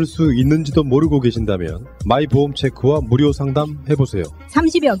받을 수 있는지도 모르고 계신다면 마이보험 체크와 무료 상담 해보세요.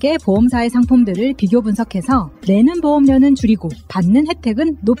 30여 개 보험사의 상품들을 비교 분석해서 내는 보험료는 줄이고 받는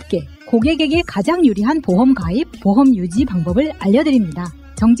혜택은 높게 고객에게 가장 유리한 보험 가입, 보험 유지 방법을 알려드립니다.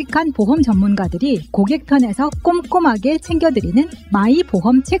 정직한 보험 전문가들이 고객 편에서 꼼꼼하게 챙겨드리는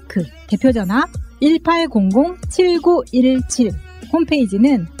마이보험 체크 대표 전화 1800-7917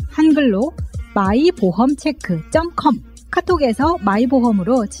 홈페이지는 한글로 마이보험체크.com 카톡에서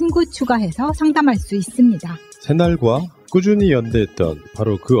마이보험으로 친구 추가해서 상담할 수 있습니다. 새날과 꾸준히 연대했던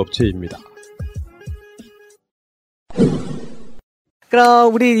바로 그 업체입니다.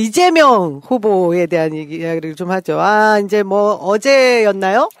 그럼 우리 이재명 후보에 대한 이야기를 좀 하죠. 이제 뭐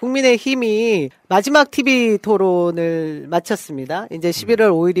어제였나요? 국민의힘이 마지막 TV 토론을 마쳤습니다. 이제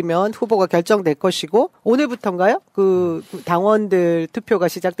 11월 5일이면 후보가 결정될 것이고 오늘부터인가요? 그 당원들 투표가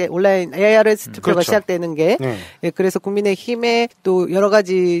온라인 ARS 투표가 그렇죠. 시작되는 게 그래서 국민의힘에 또 여러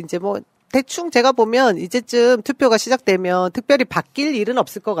가지 이제 뭐 대충 제가 보면 이제쯤 투표가 시작되면 특별히 바뀔 일은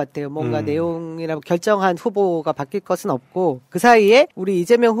없을 것 같아요. 뭔가 내용이나 결정한 후보가 바뀔 것은 없고 그 사이에 우리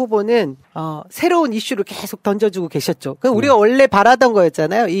이재명 후보는 새로운 이슈를 계속 던져주고 계셨죠. 그 우리가 원래 바라던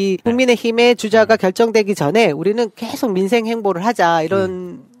거였잖아요. 이 국민의힘의 주자가 결정되기 전에 우리는 계속 민생 행보를 하자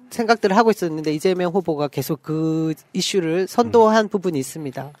이런 생각들을 하고 있었는데 이재명 후보가 계속 그 이슈를 선도한 부분이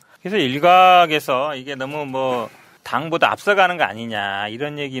있습니다. 그래서 일각에서 이게 너무 뭐 당보다 앞서가는 거 아니냐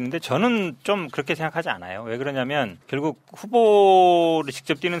이런 얘기인데 저는 좀 그렇게 생각하지 않아요. 왜 그러냐면 결국 후보를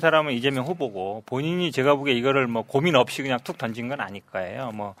직접 뛰는 사람은 이재명 후보고 본인이 제가 보기에 이거를 뭐 고민 없이 그냥 툭 던진 건 아닐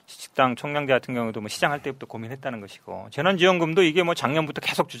거예요. 뭐 식당 총량제 같은 경우도 뭐 시장할 때부터 고민했다는 것이고 재난지원금도 이게 뭐 작년부터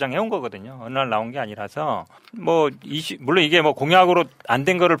계속 주장해온 거거든요. 어느 날 나온 게 아니라서 뭐 물론 이게 뭐 공약으로 안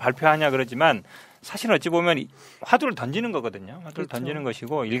된 거를 발표하냐 그러지만 사실은 어찌 보면 화두를 던지는 거거든요. 화두를 던지는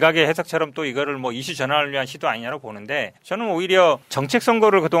것이고 일각의 해석처럼 또 이거를 뭐 이슈 전환을 위한 시도 아니냐고 보는데 저는 오히려 정책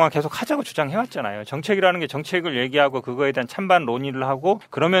선거를 그동안 계속 하자고 주장해왔잖아요. 정책이라는 게 정책을 얘기하고 그거에 대한 찬반 논의를 하고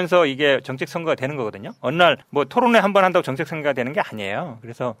그러면서 이게 정책 선거가 되는 거거든요. 어느 날 뭐 토론회 한 번 한다고 정책 선거가 되는 게 아니에요.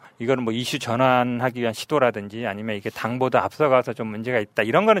 그래서 이거는 뭐 이슈 전환하기 위한 시도라든지 아니면 이게 당보다 앞서가서 좀 문제가 있다.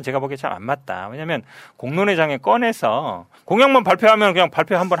 이런 거는 제가 보기에 참 안 맞다. 왜냐하면 공론회장에 꺼내서 공약만 발표하면 그냥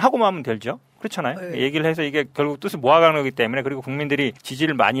발표 한번 하고만 하면 되죠. 그렇잖아요. 네. 얘기를 해서 이게 결국 뜻을 모아가는 거기 때문에 그리고 국민들이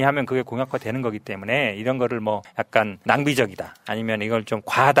지지를 많이 하면 그게 공약화되는 거기 때문에 이런 거를 뭐 약간 낭비적이다. 아니면 이걸 좀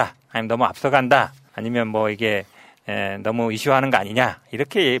과하다. 아니면 너무 앞서간다. 아니면 뭐 이게 너무 이슈화하는 거 아니냐.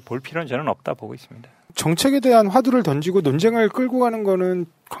 이렇게 볼 필요는 저는 없다 보고 있습니다. 정책에 대한 화두를 던지고 논쟁을 끌고 가는 거는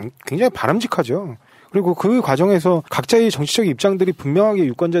굉장히 바람직하죠. 그리고 그 과정에서 각자의 정치적 입장들이 분명하게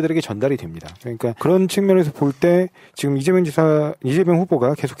유권자들에게 전달이 됩니다. 그러니까 그런 측면에서 볼 때 지금 이재명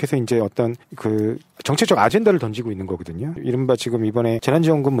후보가 계속해서 이제 어떤 그 정책적 아젠다를 던지고 있는 거거든요. 이른바 지금 이번에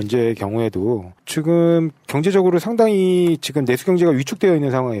재난지원금 문제의 경우에도 지금 경제적으로 상당히 지금 내수 경제가 위축되어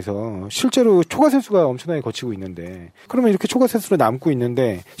있는 상황에서 실제로 초과 세수가 엄청나게 거치고 있는데 그러면 이렇게 초과 세수로 남고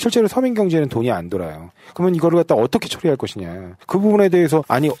있는데 실제로 서민 경제는 돈이 안 돌아요. 그러면 이거를 갖다 어떻게 처리할 것이냐. 그 부분에 대해서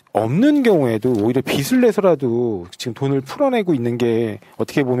아니 없는 경우에도 오히려 빚을 내서라도 지금 돈을 풀어내고 있는 게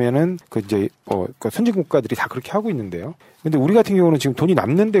어떻게 보면은 그 이제 그 선진 국가들이 다 그렇게 하고 있는데요. 근데 우리 같은 경우는 지금 돈이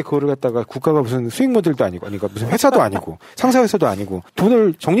남는데 그거를 갖다가 국가가 무슨 수익 모델도 아니고, 그러니까 무슨 회사도 아니고, 상사회사도 아니고,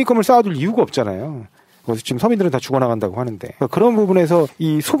 돈을, 적립금을 쌓아둘 이유가 없잖아요. 그래서 지금 서민들은 다 죽어나간다고 하는데. 그러니까 그런 부분에서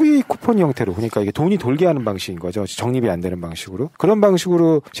이 소비 쿠폰 형태로, 그러니까 이게 돈이 돌게 하는 방식인 거죠. 적립이 안 되는 방식으로. 그런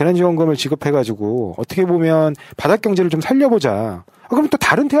방식으로 재난지원금을 지급해가지고, 어떻게 보면 바닥 경제를 좀 살려보자. 그럼 또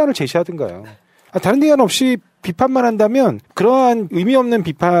다른 대안을 제시하든가요. 다른 대안 없이 비판만 한다면 그러한 의미 없는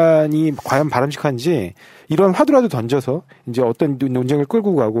비판이 과연 바람직한지 이런 화두라도 던져서 이제 어떤 논쟁을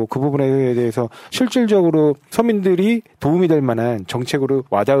끌고 가고 그 부분에 대해서 실질적으로 서민들이 도움이 될 만한 정책으로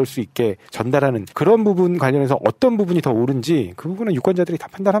와닿을 수 있게 전달하는 그런 부분 관련해서 어떤 부분이 더 옳은지 그 부분은 유권자들이 다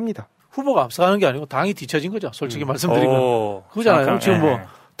판단합니다. 후보가 앞서가는 게 아니고 당이 뒤처진 거죠. 솔직히 말씀드리면. 그거잖아요. 지금 뭐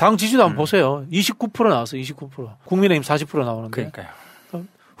당 지지도 한번 보세요. 29% 나왔어요. 29%. 국민의힘 40% 나오는데. 그러니까요.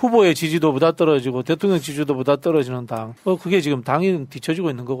 후보의 지지도보다 떨어지고 대통령 지지도보다 떨어지는 당. 그게 지금 당이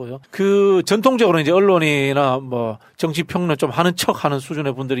뒤처지고 있는 거고요. 그 전통적으로 이제 언론이나 뭐 정치 평론 좀 하는 척 하는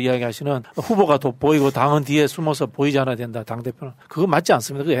수준의 분들이 이야기하시는 후보가 돋보이고 당은 뒤에 숨어서 보이지 않아야 된다. 당대표는. 그거 맞지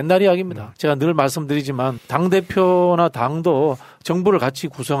않습니다. 그거 옛날 이야기입니다. 제가 늘 말씀드리지만 당대표나 당도 정부를 같이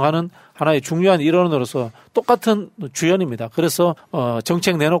구성하는 하나의 중요한 일원으로서 똑같은 주연입니다. 그래서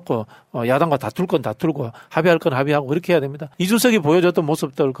정책 내놓고 야당과 다툴 건 다툴고 합의할 건 합의하고 그렇게 해야 됩니다. 이준석이 보여줬던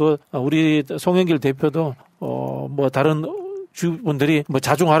모습들 우리 송영길 대표도 뭐 다른 주분들이 뭐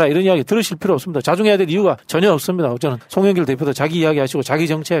자중하라 이런 이야기 들으실 필요 없습니다. 자중해야 될 이유가 전혀 없습니다. 저는 송영길 대표도 자기 이야기하시고 자기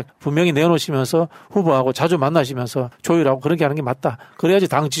정책 분명히 내놓으시면서 후보하고 자주 만나시면서 조율하고 그렇게 하는 게 맞다. 그래야지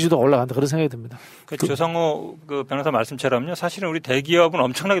당 지지도 올라간다. 그런 생각이 듭니다. 조성호 그 변호사 말씀처럼요. 사실은 우리 대기업은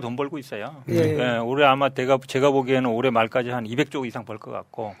엄청나게 돈 벌고 있어요. 네, 올해 아마 제가 보기에는 올해 말까지 한 200조 이상 벌 것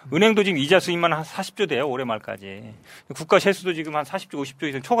같고 은행도 지금 이자 수입만 한 40조 돼요. 올해 말까지. 국가 세수도 지금 한 40조 50조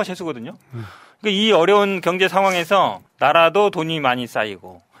이상 초과 세수거든요. 그러니까 이 어려운 경제 상황에서 나라도 돈이 많이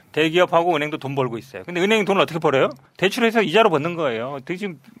쌓이고 대기업하고 은행도 돈 벌고 있어요. 근데 은행이 돈을 어떻게 벌어요? 대출해서 이자로 받는 거예요.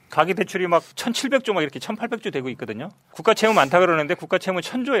 지금 가계 대출이 막 1,700조 막 이렇게 1,800조 되고 있거든요. 국가 채무 많다 그러는데 국가 채무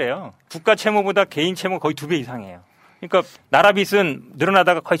 1,000조예요. 국가 채무보다 개인 채무 거의 2배 이상이에요. 그러니까 나라 빚은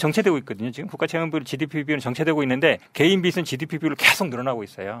늘어나다가 거의 정체되고 있거든요. 지금 국가 채무 비율, GDP 비율은 정체되고 있는데 개인 빚은 GDP 비율로 계속 늘어나고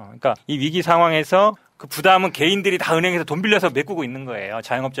있어요. 그러니까 이 위기 상황에서 그 부담은 개인들이 다 은행에서 돈 빌려서 메꾸고 있는 거예요.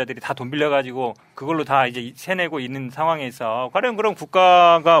 자영업자들이 다 돈 빌려가지고 그걸로 다 이제 세내고 있는 상황에서 과연 그럼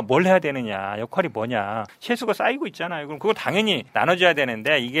국가가 뭘 해야 되느냐, 역할이 뭐냐, 세수가 쌓이고 있잖아요. 그럼 그걸 당연히 나눠줘야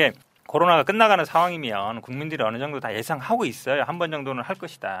되는데 이게 코로나가 끝나가는 상황이면 국민들이 어느 정도 다 예상하고 있어요. 한 번 정도는 할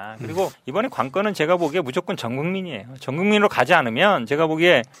것이다. 그리고 이번에 관건은 제가 보기에 무조건 전 국민이에요. 전 국민으로 가지 않으면 제가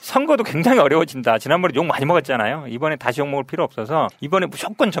보기에 선거도 굉장히 어려워진다. 지난번에 욕 많이 먹었잖아요. 이번에 다시 욕 먹을 필요 없어서 이번에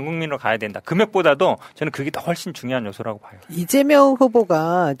무조건 전 국민으로 가야 된다. 금액보다도 저는 그게 더 훨씬 중요한 요소라고 봐요. 이재명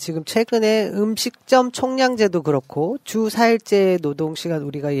후보가 지금 최근에 음식점 총량제도 그렇고 주 4일제 노동시간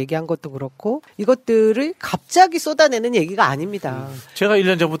우리가 얘기한 것도 그렇고 이것들을 갑자기 쏟아내는 얘기가 아닙니다. 제가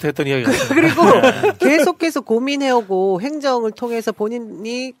 1년 전부터 했던 이야기 그리고 계속해서 고민해오고 행정을 통해서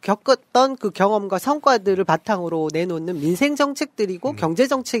본인이 겪었던 그 경험과 성과들을 바탕으로 내놓는 민생 정책들이고 경제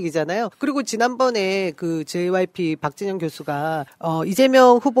정책이잖아요. 그리고 지난번에 그 JYP 박진영 교수가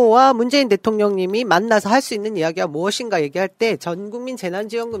이재명 후보와 문재인 대통령님이 만나서 할 수 있는 이야기가 무엇인가 얘기할 때 전국민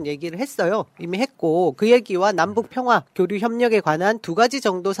재난지원금 얘기를 했어요. 이미 했고 그 얘기와 남북 평화 교류 협력에 관한 2가지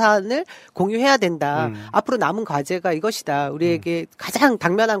정도 사안을 공유해야 된다. 앞으로 남은 과제가 이것이다. 우리에게 가장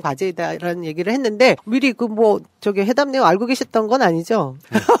당면한 과제 과제이다라는 얘기를 했는데 미리 저기 회담 내용 알고 계셨던 건 아니죠?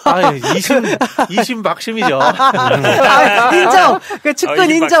 이심박심이죠. 인정. 그 측근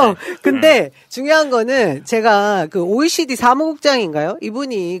인정. 근데 중요한 거는 제가 그 OECD 사무국장인가요?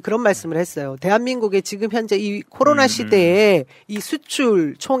 이분이 그런 말씀을 했어요. 대한민국의 지금 현재 이 코로나 시대에 이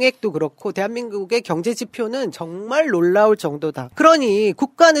수출 총액도 그렇고 대한민국의 경제 지표는 정말 놀라울 정도다. 그러니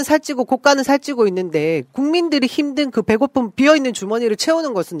국가는 살찌고 고가는 살찌고 있는데 국민들이 힘든 그 배고픔 비어있는 주머니를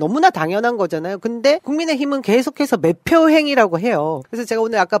채우는 것은 너무나 당연한 거잖아요. 근데 국민의힘은 계속해서 매표행위라고 해요. 그래서 제가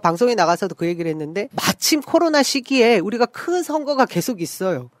오늘 아까 방송에 나가서도 그 얘기를 했는데 마침 코로나 시기에 우리가 큰 선거가 계속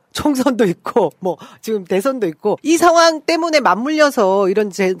있어요. 총선도 있고 지금 대선도 있고 이 상황 때문에 맞물려서 이런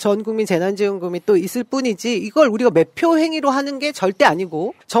전 국민 재난지원금이 또 있을 뿐이지 이걸 우리가 매표 행위로 하는 게 절대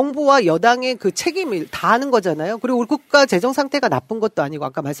아니고 정부와 여당의 그 책임을 다하는 거잖아요. 그리고 우리 국가 재정 상태가 나쁜 것도 아니고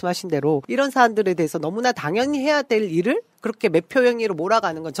아까 말씀하신 대로 이런 사안들에 대해서 너무나 당연히 해야 될 일을 그렇게 매표 행위로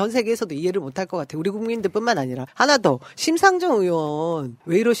몰아가는 건 전 세계에서도 이해를 못할 것 같아요. 우리 국민들뿐만 아니라. 하나 더, 심상정 의원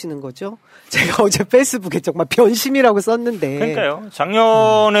왜 이러시는 거죠? 제가 어제 페이스북에 정말 변심이라고 썼는데. 그러니까요.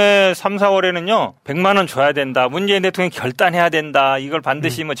 작년에 3, 4월에는요. 100만 원 줘야 된다. 문재인 대통령이 결단해야 된다. 이걸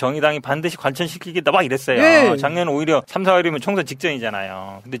반드시 정의당이 반드시 관철시키겠다 막 이랬어요. 네. 작년 오히려 3, 4월이면 총선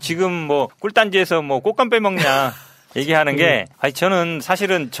직전이잖아요. 근데 지금 꿀단지에서 꽃감 빼먹냐. 얘기하는 게, 저는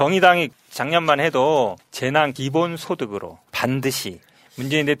사실은 정의당이 작년만 해도 재난 기본소득으로 반드시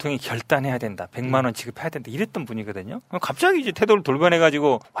문재인 대통령이 결단해야 된다. 100만 원 지급해야 된다. 이랬던 분이거든요. 갑자기 이제 태도를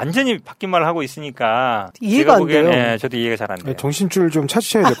돌변해가지고 완전히 바뀐 말을 하고 있으니까 이해가 안 돼요. 네, 저도 이해가 잘 안 돼요. 정신줄 좀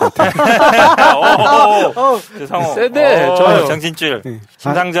찾으셔야 될 것 같아요. 성호. 세네. 좋아요. 정신줄.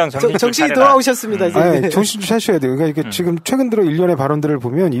 심상정 정신줄. 정신이 돌아오셨습니다. 이제. 정신줄 찾으셔야 돼요. 그러니까 지금 최근 들어 일련의 발언들을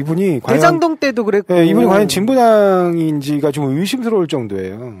보면 이분이 과연 대장동 때도 그랬고. 이분이 과연 진보당인지가 좀 의심스러울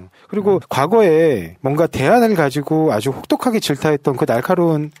정도예요. 그리고 과거에 뭔가 대안을 가지고 아주 혹독하게 질타했던 그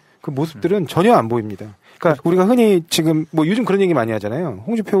날카로운 그 모습들은 전혀 안 보입니다. 그러니까 우리가 흔히 지금 요즘 그런 얘기 많이 하잖아요.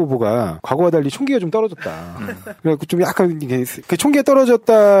 홍준표 후보가 과거와 달리 총기가 좀 떨어졌다. 그래갖고 좀 약간 이게 그 총기가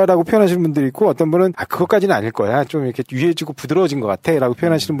떨어졌다라고 표현하시는 분들이 있고 어떤 분은 그것까지는 아닐 거야. 좀 이렇게 유해지고 부드러워진 것 같아라고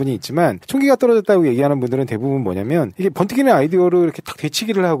표현하시는 분이 있지만 총기가 떨어졌다고 얘기하는 분들은 대부분 뭐냐면 이게 번뜩이는 아이디어를 이렇게 딱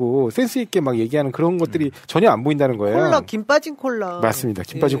되치기를 하고 센스 있게 막 얘기하는 그런 것들이 전혀 안 보인다는 거예요. 콜라 김 빠진 콜라. 맞습니다.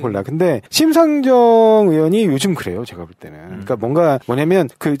 김 빠진 콜라. 근데 심상정 의원이 요즘 그래요. 제가 볼 때는. 그러니까 뭔가 뭐냐면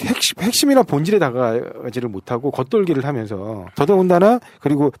그 핵심이나 본질에 다가가지를 못하고 겉돌기를 하면서 더더군다나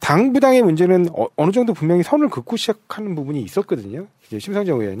그리고 당부당의 문제는 어느 정도 분명히 선을 긋고 시작하는 부분이 있었거든요. 이제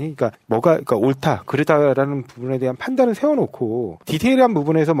심상정 의원이 그러니까 옳다 그르다라는 부분에 대한 판단을 세워놓고 디테일한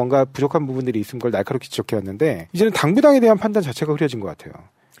부분에서 뭔가 부족한 부분들이 있은 걸 날카롭게 지적해왔는데 이제는 당부당에 대한 판단 자체가 흐려진 것 같아요.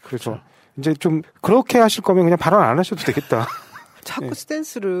 그래서 이제 좀 그렇게 하실 거면 그냥 발언 안 하셔도 되겠다. 자꾸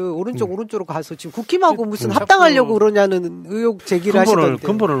스탠스를 오른쪽으로 가서 지금 국힘하고 무슨 합당하려고 그러냐는 의혹 제기를 하시던데.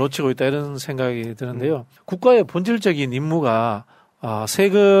 근본을 놓치고 있다 이런 생각이 드는데요. 국가의 본질적인 임무가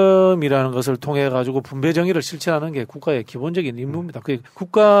세금이라는 것을 통해 가지고 분배 정의를 실천하는 게 국가의 기본적인 임무입니다. 그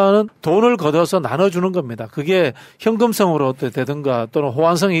국가는 돈을 걷어서 나눠주는 겁니다. 그게 현금성으로 되든가 또는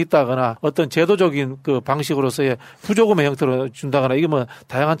호환성이 있다거나 어떤 제도적인 그 방식으로서의 부조금의 형태로 준다거나 이게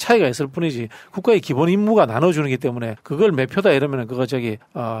다양한 차이가 있을 뿐이지 국가의 기본 임무가 나눠주는 기 때문에 그걸 매표다 이러면은 그거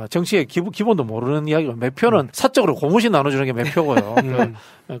정치의 기본도 모르는 이야기고 매표는 사적으로 고무신 나눠주는 게 매표고요.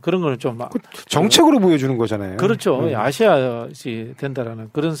 그런 거는 좀 정책으로 보여주는 거잖아요. 그렇죠. 아셔야지 된다라는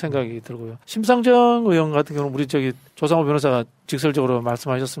그런 생각이 들고요. 심상정 의원 같은 경우는 우리 조상호 변호사가 직설적으로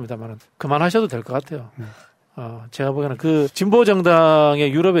말씀하셨습니다만 그만하셔도 될 것 같아요. 제가 보기에는 그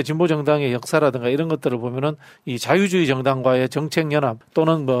유럽의 진보 정당의 역사라든가 이런 것들을 보면은 이 자유주의 정당과의 정책 연합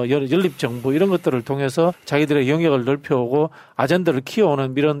또는 연립 정부 이런 것들을 통해서 자기들의 영역을 넓혀오고 아젠다를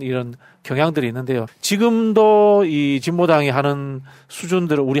키워오는 이런 경향들이 있는데요. 지금도 이 진보당이 하는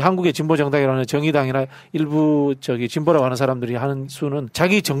수준들을 우리 한국의 진보 정당이라는 정의당이나 일부 진보라고 하는 사람들이 하는 수는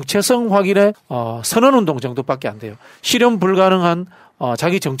자기 정체성 확인의 선언운동 정도밖에 안 돼요. 실현 불가능한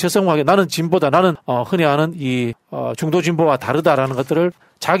자기 정체성 확인, 나는 진보다, 나는 흔히 하는 이 중도 진보와 다르다라는 것들을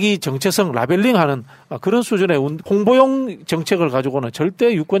자기 정체성 라벨링하는 그런 수준의 홍보용 정책을 가지고는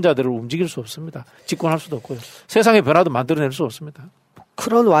절대 유권자들을 움직일 수 없습니다. 집권할 수도 없고요. 세상의 변화도 만들어낼 수 없습니다.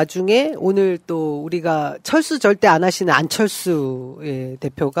 그런 와중에 오늘 또 우리가 철수 절대 안 하시는 안철수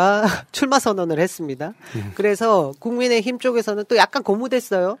대표가 출마 선언을 했습니다. 그래서 국민의힘 쪽에서는 또 약간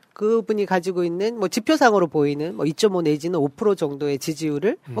고무됐어요. 그분이 가지고 있는 지표상으로 보이는 2.5 내지는 5% 정도의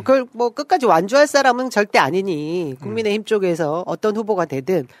지지율을 그걸 끝까지 완주할 사람은 절대 아니니 국민의힘 쪽에서 어떤 후보가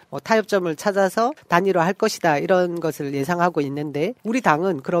되든 타협점을 찾아서 단일화할 것이다 이런 것을 예상하고 있는데 우리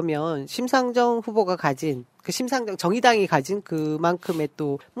당은 그러면 심상정 후보가 가진 그 심상정 정의당이 가진 그만큼의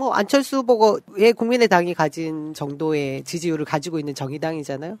또 뭐 안철수 후보의 국민의당이 가진 정도의 지지율을 가지고 있는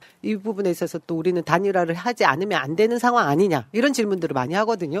정의당이잖아요. 이 부분에 있어서 또 우리는 단일화를 하지 않으면 안 되는 상황 아니냐 이런 질문들을 많이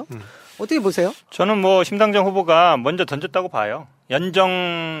하거든요. 어떻게 보세요? 저는 뭐 심상정 후보가 먼저 던졌다고 봐요.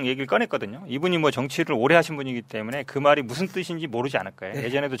 연정 얘기를 꺼냈거든요. 이분이 뭐 정치를 오래 하신 분이기 때문에 그 말이 무슨 뜻인지 모르지 않을 거예요. 네.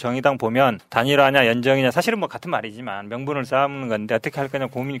 예전에도 정의당 보면 단일화냐 연정이냐 사실은 뭐 같은 말이지만 명분을 쌓는 건데 어떻게 할 거냐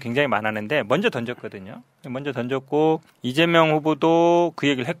고민이 굉장히 많았는데 먼저 던졌거든요. 먼저 던졌고 이재명 후보도 그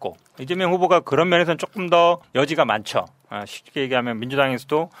얘기를 했고 이재명 후보가 그런 면에서는 조금 더 여지가 많죠. 쉽게 얘기하면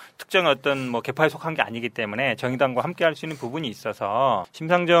민주당에서도 특정 어떤 뭐 개파에 속한 게 아니기 때문에 정의당과 함께 할 수 있는 부분이 있어서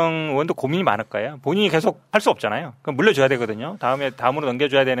심상정 의원도 고민이 많을 거예요. 본인이 계속 할 수 없잖아요. 그럼 물려줘야 되거든요. 다음으로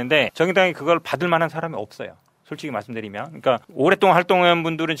넘겨줘야 되는데 정의당이 그걸 받을 만한 사람이 없어요. 솔직히 말씀드리면. 그러니까 오랫동안 활동한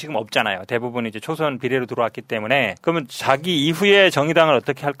분들은 지금 없잖아요. 대부분 이제 초선 비례로 들어왔기 때문에 그러면 자기 이후에 정의당을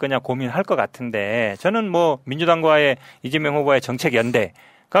어떻게 할 거냐 고민할 것 같은데 저는 뭐 민주당과의 이재명 후보의 정책 연대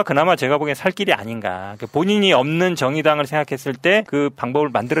가 그나마 제가 보기엔 살 길이 아닌가. 본인이 없는 정의당을 생각했을 때 그 방법을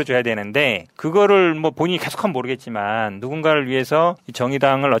만들어줘야 되는데 그거를 뭐 본인이 계속하면 모르겠지만 누군가를 위해서 이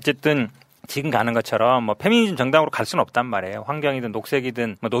정의당을 어쨌든 지금 가는 것처럼 뭐 페미니즘 정당으로 갈 수는 없단 말이에요. 환경이든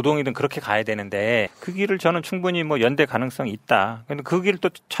녹색이든 뭐 노동이든 그렇게 가야 되는데 그 길을 저는 충분히 뭐 연대 가능성이 있다. 근데 그 길을 또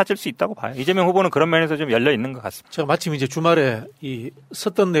찾을 수 있다고 봐요. 이재명 후보는 그런 면에서 좀 열려 있는 것 같습니다. 제가 마침 이제 주말에 이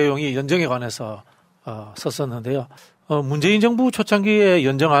썼던 내용이 연정에 관해서 썼었는데요. 문재인 정부 초창기에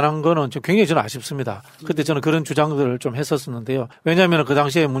연정 안 한 거는 좀 굉장히 저는 아쉽습니다. 그때 저는 그런 주장들을 좀 했었었는데요. 왜냐하면 그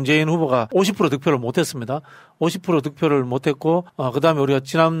당시에 문재인 후보가 50% 득표를 못했습니다. 50% 득표를 못했고, 그 다음에 우리가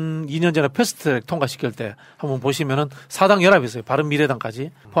지난 2년 전에 패스트트랙 통과시킬 때 한번 보시면은 4당 연합이 있어요.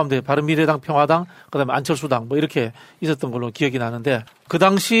 바른미래당까지 포함되어 바른미래당, 평화당, 그 다음에 안철수당 뭐 이렇게 있었던 걸로 기억이 나는데 그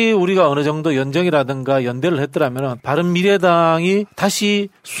당시 우리가 어느 정도 연정이라든가 연대를 했더라면은 바른미래당이 다시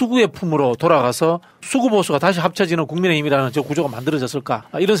수구의 품으로 돌아가서 수구 보수가 다시 합쳐지는 국민의힘이라는 저 구조가 만들어졌을까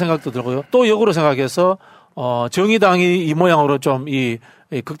이런 생각도 들고요. 또 역으로 생각해서 정의당이 이 모양으로 좀 이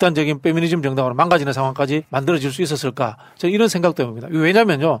극단적인 페미니즘 정당으로 망가지는 상황까지 만들어질 수 있었을까? 저는 이런 생각도 해봅니다.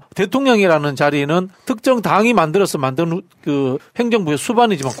 왜냐면요. 대통령이라는 자리는 특정 당이 만들어서 만든 그 행정부의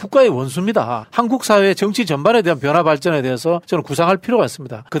수반이지만 국가의 원수입니다. 한국 사회의 정치 전반에 대한 변화 발전에 대해서 저는 구상할 필요가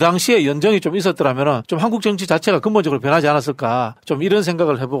있습니다. 그 당시에 연정이 좀 있었더라면 좀 한국 정치 자체가 근본적으로 변하지 않았을까? 좀 이런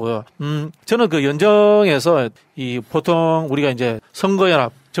생각을 해보고요. 저는 그 연정에서 이 보통 우리가 이제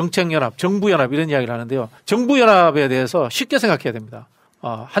선거연합, 정책연합, 정부연합 이런 이야기를 하는데요. 정부연합에 대해서 쉽게 생각해야 됩니다.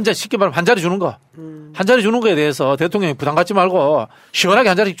 한 자리 쉽게 말하면 한 자리 주는 거. 한 자리 주는 거에 대해서 대통령이 부담 갖지 말고 시원하게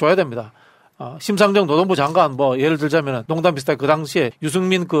한 자리씩 줘야 됩니다. 심상정 노동부 장관 뭐 예를 들자면 농담 비슷하게 그 당시에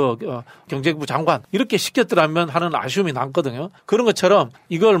유승민 경제부 장관 이렇게 시켰더라면 하는 아쉬움이 남거든요. 그런 것처럼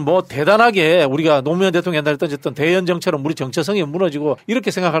이걸 뭐 대단하게 우리가 노무현 대통령이 옛날에 던졌던 대연정처럼 우리 정체성이 무너지고 이렇게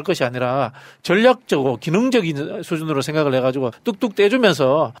생각할 것이 아니라 전략적으로 기능적인 수준으로 생각을 해가지고 뚝뚝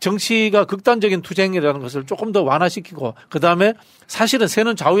떼주면서 정치가 극단적인 투쟁이라는 것을 조금 더 완화시키고 그다음에 사실은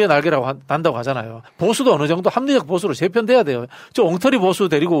새는 좌우의 날개라고 한다고 하잖아요. 보수도 어느 정도 합리적 보수로 재편돼야 돼요. 저 엉터리 보수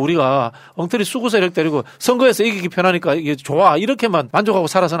데리고 우리가 엉터리 수구 세력 데리고 선거에서 이기기 편하니까 이게 좋아 이렇게만 만족하고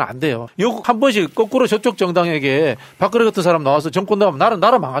살아서는 안 돼요. 한 번씩 거꾸로 저쪽 정당에게 박근혜 같은 사람 나와서 정권 나가면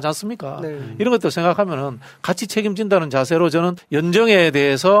나라 망하지 않습니까? 네. 이런 것들 생각하면은 같이 책임진다는 자세로 저는 연정에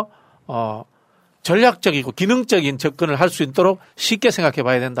대해서 전략적이고 기능적인 접근을 할 수 있도록 쉽게 생각해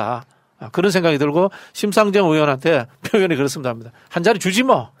봐야 된다. 그런 생각이 들고 심상정 의원한테 표현이 그렇습니다. 한 자리 주지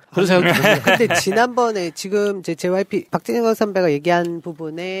뭐. 그런 생각이 듭니다. 근데 지난번에 지금 제 JYP 박진영 선배가 얘기한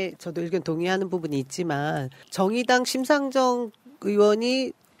부분에 저도 의견 동의하는 부분이 있지만 정의당 심상정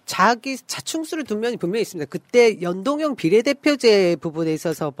의원이 자기 자충수를 둔 면이 분명히 있습니다. 그때 연동형 비례대표제 부분에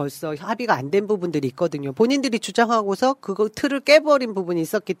있어서 벌써 합의가 안 된 부분들이 있거든요. 본인들이 주장하고서 그거 틀을 깨버린 부분이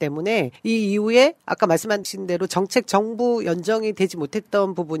있었기 때문에 이 이후에 아까 말씀하신 대로 정책 정부 연정이 되지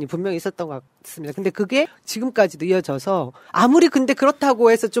못했던 부분이 분명히 있었던 것 같습니다. 근데 그게 지금까지도 이어져서 아무리 근데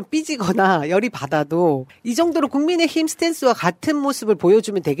그렇다고 해서 좀 삐지거나 열이 받아도 이 정도로 국민의힘 스탠스와 같은 모습을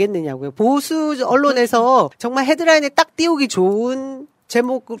보여주면 되겠느냐고요. 보수 언론에서 정말 헤드라인에 딱 띄우기 좋은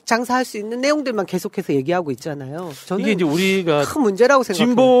제목 장사할 수 있는 내용들만 계속해서 얘기하고 있잖아요. 저는 이게 이제 우리가 큰 문제라고 생각해요.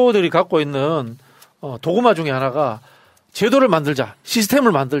 진보들이 갖고 있는 도구마 중에 하나가 제도를 만들자,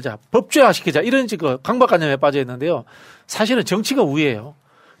 시스템을 만들자, 법제화시키자 이런 강박관념에 빠져 있는데요. 사실은 정치가 우위예요.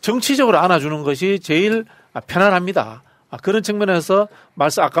 정치적으로 안아주는 것이 제일 편안합니다. 그런 측면에서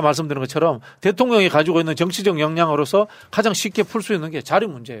아까 말씀드린 것처럼 대통령이 가지고 있는 정치적 역량으로서 가장 쉽게 풀 수 있는 게 자리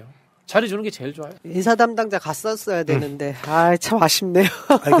문제예요. 자리 주는 게 제일 좋아요. 인사 담당자 갔었어야 되는데 참 아쉽네요.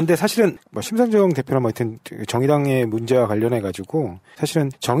 아니 근데 사실은 뭐 심상정 대표나 뭐 하여튼 정의당의 문제와 관련해 가지고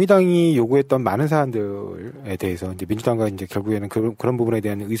사실은 정의당이 요구했던 많은 사안들에 대해서 이제 민주당과 이제 결국에는 그런 부분에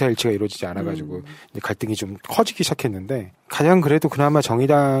대한 의사일치가 이루어지지 않아 가지고 갈등이 좀 커지기 시작했는데 가장 그래도 그나마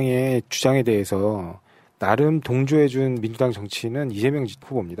정의당의 주장에 대해서 나름 동조해준 민주당 정치인은 이재명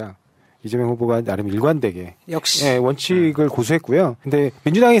후보입니다. 이재명 후보가 나름 일관되게 역시 원칙을 고수했고요. 근데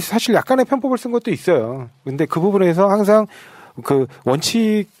민주당이 사실 약간의 편법을 쓴 것도 있어요. 근데 그 부분에서 항상 그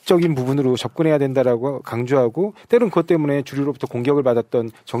원칙적인 부분으로 접근해야 된다라고 강조하고 때론 그것 때문에 주류로부터 공격을 받았던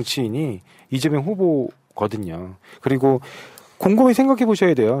정치인이 이재명 후보거든요. 그리고 곰곰이 생각해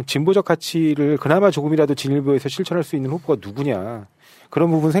보셔야 돼요. 진보적 가치를 그나마 조금이라도 진일보에서 실천할 수 있는 후보가 누구냐. 그런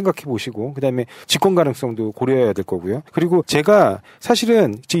부분 생각해 보시고 그다음에 집권 가능성도 고려해야 될 거고요. 그리고 제가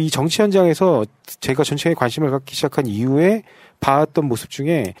사실은 이 정치 현장에서 제가 전체에 관심을 갖기 시작한 이후에 봐왔던 모습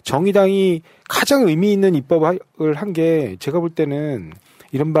중에 정의당이 가장 의미 있는 입법을 한 게 제가 볼 때는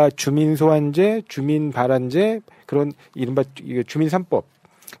이른바 주민 소환제, 주민 발안제 그런 이른바 주민 3법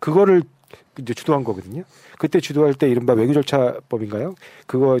그거를 이제 주도한 거거든요. 그때 주도할 때 이른바 외교절차법인가요?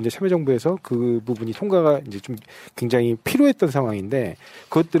 그거 이제 참여정부에서 그 부분이 통과가 이제 좀 굉장히 필요했던 상황인데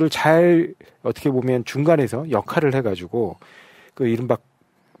그것들을 잘 어떻게 보면 중간에서 역할을 해가지고 그 이른바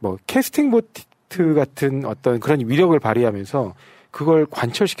뭐 캐스팅 보트 같은 어떤 그런 위력을 발휘하면서 그걸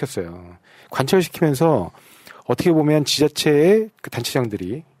관철시켰어요. 관철시키면서 어떻게 보면 지자체의 그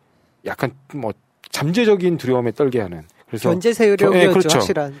단체장들이 약간 뭐 잠재적인 두려움에 떨게 하는 그래서 견제 세력이었죠. 그렇죠.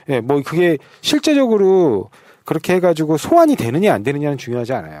 확실한. 뭐 그게 실제적으로 그렇게 해가지고 소환이 되느냐 안 되느냐는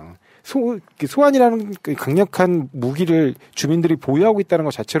중요하지 않아요. 소환이라는 그 강력한 무기를 주민들이 보유하고 있다는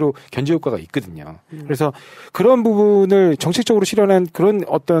것 자체로 견제 효과가 있거든요. 그래서 그런 부분을 정책적으로 실현한 그런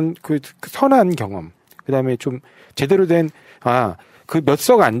어떤 그 선한 경험, 그다음에 좀 제대로 된 그 몇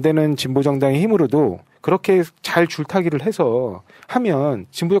석 안 되는 진보 정당의 힘으로도 그렇게 잘 줄타기를 해서 하면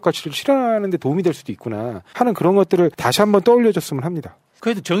진보적 가치를 실현하는 데 도움이 될 수도 있구나 하는 그런 것들을 다시 한번 떠올려줬으면 합니다.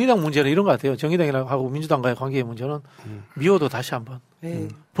 그래도 정의당 문제는 이런 것 같아요. 정의당하고 민주당과의 관계의 문제는 미워도 다시 한번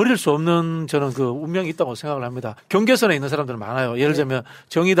버릴 수 없는 저는 그 운명이 있다고 생각을 합니다. 경계선에 있는 사람들은 많아요. 예를 들면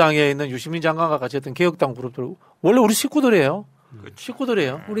정의당에 있는 유시민 장관과 같이 했던 개혁당 그룹들 원래 우리 식구들이에요.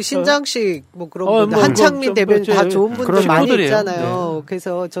 식구들이에요. 우리 신장식 뭐 그런 분들 한창민 대변인 다 좋은 분들 많이 있잖아요. 네.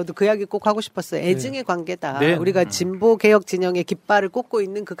 그래서 저도 그 이야기 꼭 하고 싶었어요. 애증의 관계다. 네. 우리가 진보 개혁 진영의 깃발을 꽂고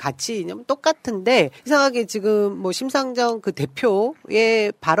있는 그 가치 이념 똑같은데 이상하게 지금 뭐 심상정 그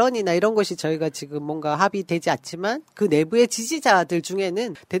대표의 발언이나 이런 것이 저희가 지금 뭔가 합의되지 않지만 그 내부의 지지자들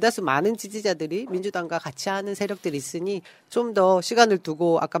중에는 대다수 많은 지지자들이 민주당과 같이 하는 세력들이 있으니 좀 더 시간을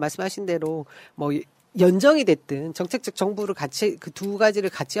두고 아까 말씀하신 대로 뭐 연정이 됐든 정책적 정부를 같이 그 두 가지를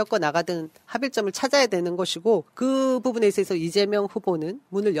같이 엮어 나가든 합일점을 찾아야 되는 것이고 그 부분에 있어서 이재명 후보는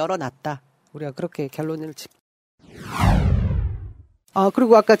문을 열어놨다. 우리가 그렇게 결론을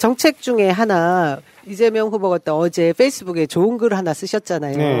그리고 아까 정책 중에 하나 이재명 후보가 또 어제 페이스북에 좋은 글 하나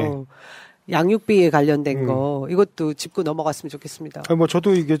쓰셨잖아요. 네. 양육비에 관련된 거 이것도 짚고 넘어갔으면 좋겠습니다. 뭐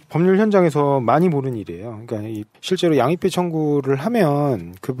저도 이게 법률 현장에서 많이 보는 일이에요. 그러니까 실제로 양육비 청구를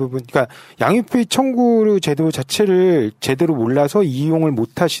하면 그 부분, 그러니까 양육비 청구 제도 자체를 제대로 몰라서 이용을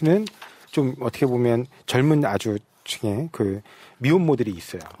못 하시는 좀 어떻게 보면 젊은 아주 중에 그 미혼모들이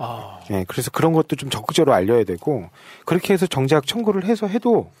있어요. 네, 그래서 그런 것도 좀 적극적으로 알려야 되고 그렇게 해서 정작 청구를 해서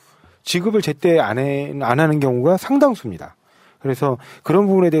해도 지급을 제때 안 하는 경우가 상당수입니다. 그래서 그런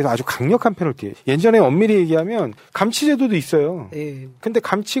부분에 대해서 아주 강력한 페널티. 예전에 엄밀히 얘기하면 감치제도도 있어요. 근데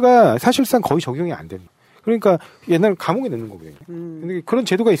감치가 사실상 거의 적용이 안 됩니다. 그러니까 옛날에 감옥에 넣는 거고요. 근데 그런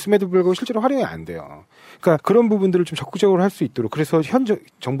제도가 있음에도 불구하고 실제로 활용이 안 돼요. 그러니까 그런 부분들을 좀 적극적으로 할 수 있도록 그래서 현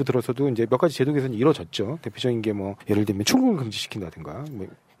정부 들어서도 이제 몇 가지 제도 개선이 이루어졌죠. 대표적인 게 뭐 예를 들면 출국을 금지시킨다든가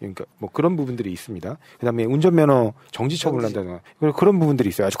그러니까 뭐 그런 부분들이 있습니다. 그다음에 운전면허 정지 처분을 한다든가 그런 부분들이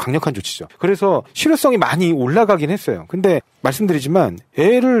있어요. 아주 강력한 조치죠. 그래서 실효성이 많이 올라가긴 했어요. 근데 말씀드리지만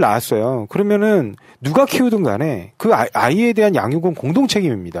애를 낳았어요. 그러면은 누가 키우든 간에 그 아이에 대한 양육은 공동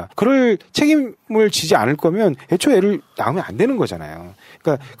책임입니다. 그럴 책임을 지지 않을 거면 애초에 애를 낳으면 안 되는 거잖아요.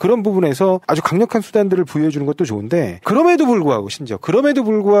 그러니까 그런 부분에서 아주 강력한 수단들을 부여해 주는 것도 좋은데 그럼에도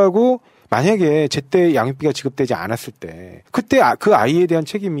불구하고 만약에 제때 양육비가 지급되지 않았을 때 그때 그 아이에 대한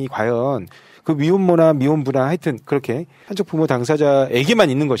책임이 과연 그 미혼모나 미혼부나 하여튼 그렇게 한쪽 부모 당사자에게만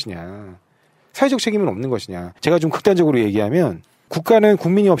있는 것이냐 사회적 책임은 없는 것이냐 제가 좀 극단적으로 얘기하면 국가는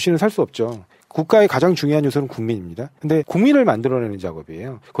국민이 없이는 살 수 없죠. 국가의 가장 중요한 요소는 국민입니다. 근데 국민을 만들어내는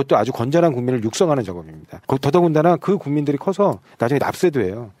작업이에요. 그것도 아주 건전한 국민을 육성하는 작업입니다. 더더군다나 그 국민들이 커서 나중에 납세도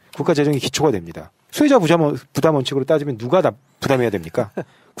해요. 국가 재정의 기초가 됩니다. 소유자 부담 원칙으로 따지면 누가 다 부담해야 됩니까?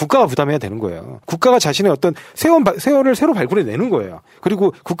 국가가 부담해야 되는 거예요. 국가가 자신의 어떤 세원을 새로 발굴해내는 거예요.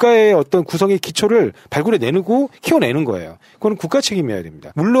 그리고 국가의 어떤 구성의 기초를 발굴해내고 키워내는 거예요. 그건 국가 책임이어야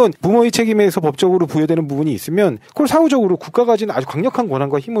됩니다. 물론 부모의 책임에서 법적으로 부여되는 부분이 있으면 그걸 사후적으로 국가가 가진 아주 강력한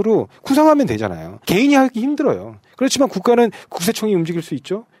권한과 힘으로 구성하면 되잖아요. 개인이 하기 힘들어요. 그렇지만 국가는 국세청이 움직일 수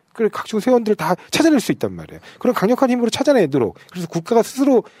있죠. 그래 각종 세원들을 다 찾아낼 수 있단 말이에요. 그런 강력한 힘으로 찾아내도록 그래서 국가가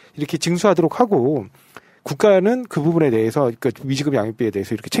스스로 이렇게 징수하도록 하고 국가는 그 부분에 대해서 그러니까 위지급 양육비에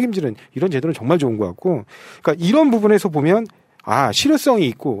대해서 이렇게 책임지는 이런 제도는 정말 좋은 것 같고 그러니까 이런 부분에서 보면 실효성이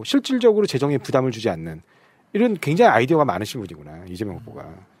있고 실질적으로 재정에 부담을 주지 않는 이런 굉장히 아이디어가 많으신 분이구나 이재명 후보가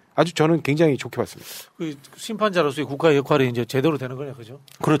아주 저는 굉장히 좋게 봤습니다. 그 심판자로서의 국가의 역할이 이제 제대로 되는 거냐 그죠?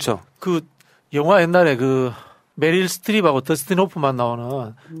 그렇죠. 그 영화 옛날에 그 메릴 스트립하고 더스틴 호프만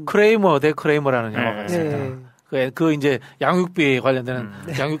나오는 크레이머 대 크레이머라는 영화가 있습니다. 그 이제 양육비 관련되는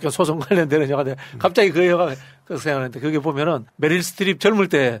양육비 소송 관련되는 영화인데 갑자기 그 영화 생각하는데 그게 보면은 메릴 스트립 젊을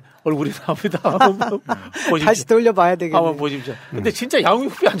때 얼굴이 나옵니다. 한번 보십시오. 다시 돌려봐야 되겠네. 한번 보십시오. 근데 진짜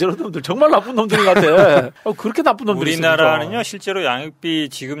양육비 안 주는 놈들 정말 나쁜 놈들 같아. 그렇게 나쁜 놈들이 우리나라는요 실제로 양육비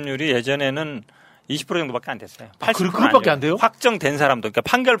지급률이 예전에는 20% 정도밖에 안 됐어요. 80% 그것밖에 안 돼요? 확정된 사람도 그러니까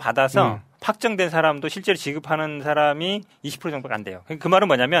판결 받아서 확정된 사람도 실제로 지급하는 사람이 20% 정도밖에 안 돼요. 그 말은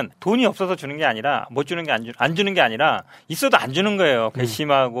뭐냐면 돈이 없어서 주는 게 아니라 못 주는 게 안 주는 게 아니라 있어도 안 주는 거예요.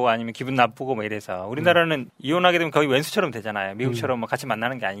 괘씸하고 아니면 기분 나쁘고 뭐 이래서 우리나라는 이혼하게 되면 거의 왼수처럼 되잖아요. 미국처럼 뭐 같이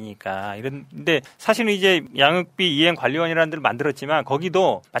만나는 게 아니니까. 이런데 사실은 이제 양육비 이행 관리원이라는 데를 만들었지만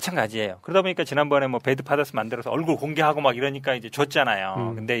거기도 마찬가지예요. 그러다 보니까 지난번에 뭐 배드 파더스 만들어서 얼굴 공개하고 막 이러니까 이제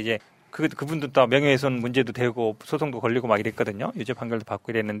줬잖아요. 근데 이제 그분도 또 명예훼손 문제도 되고 소송도 걸리고 막 이랬거든요. 유죄 판결도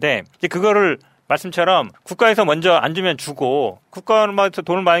받고 이랬는데 이제 그거를 말씀처럼 국가에서 먼저 안 주면 주고 국가에서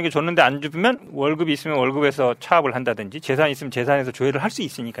돈을 만약에 줬는데 안 주면 월급이 있으면 월급에서 차압을 한다든지 재산이 있으면 재산에서 조회를 할 수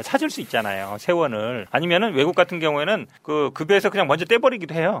있으니까 찾을 수 있잖아요. 세원을. 아니면은 외국 같은 경우에는 그 급여에서 그냥 먼저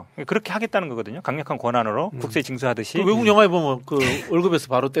떼버리기도 해요. 그렇게 하겠다는 거거든요. 강력한 권한으로 국세 징수하듯이. 그 외국 영화에 보면 그 월급에서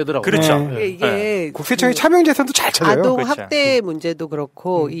바로 떼더라고요. 그렇죠. 이게 국세청이 차명재산도 잘 찾아요. 아동 그렇죠. 학대 문제도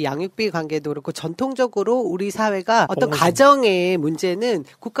그렇고 이 양육비 관계도 그렇고 전통적으로 우리 사회가 어떤 가정의 문제는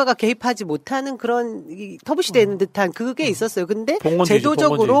국가가 개입하지 못하는 그런 터부시되는 듯한 그게 있었어요. 근데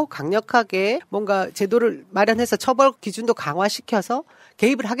제도적으로 강력하게 뭔가 제도를 마련해서 처벌 기준도 강화시켜서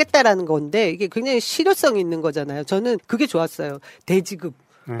개입을 하겠다라는 건데 이게 굉장히 실효성이 있는 거잖아요. 저는 그게 좋았어요. 대지급.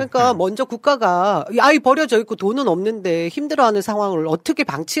 그러니까 먼저 국가가 이 아이 버려져 있고 돈은 없는데 힘들어하는 상황을 어떻게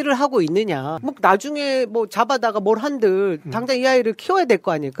방치를 하고 있느냐. 뭐 나중에 뭐 잡아다가 뭘 한들 당장 이 아이를 키워야 될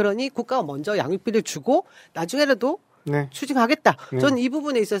거 아니에요. 그러니 국가가 먼저 양육비를 주고 나중에라도 추징하겠다. 저는 이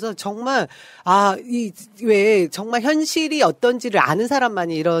부분에 있어서 정말 왜 정말 현실이 어떤지를 아는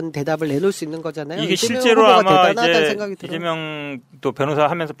사람만이 이런 대답을 내놓을 수 있는 거잖아요. 이게 실제로 아마 이제 생각이 이재명도 변호사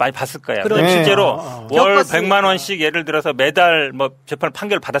하면서 많이 봤을 거예요. 그렇죠. 실제로 월 100만 원씩 예를 들어서 매달 뭐 재판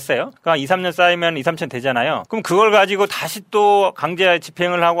판결 받았어요. 그러니까 2, 3년 쌓이면 2, 3천 되잖아요. 그럼 그걸 가지고 다시 또 강제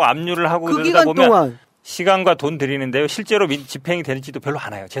집행을 하고 압류를 하고 그 그러다 기간 보면 동안 시간과 돈 들이는데요. 실제로 집행이 되는지도 별로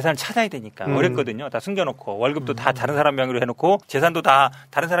안 와요. 재산을 찾아야 되니까. 어렵거든요. 다 숨겨놓고 월급도 다 다른 사람 명의로 해놓고 재산도 다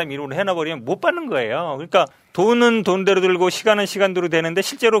다른 사람 이름으로 해놔버리면 못 받는 거예요. 그러니까 돈은 돈대로 들고 시간은 시간대로 되는데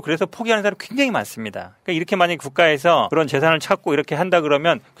실제로 그래서 포기하는 사람이 굉장히 많습니다. 그러니까 이렇게 만약에 국가에서 그런 재산을 찾고 이렇게 한다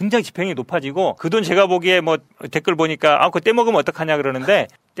그러면 굉장히 집행이 높아지고 그 돈 제가 보기에 뭐 댓글 보니까 그거 떼먹으면 어떡하냐 그러는데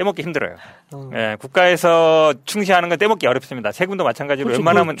떼먹기 힘들어요. 예, 국가에서 충시하는 건 떼먹기 어렵습니다. 세금도 마찬가지로 그렇죠.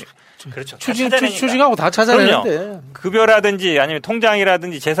 웬만하면 그렇죠. 추징하고 다 찾아내는데. 급여라든지 아니면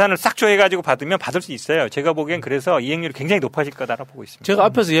통장이라든지 재산을 싹 조회해가지고 받으면 받을 수 있어요. 제가 보기엔 그래서 이행률이 굉장히 높아질 거다라고 보고 있습니다. 제가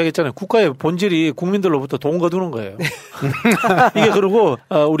앞에서 이야기했잖아요. 국가의 본질이 국민들로부터 돈 거두는 거예요. 이게 그리고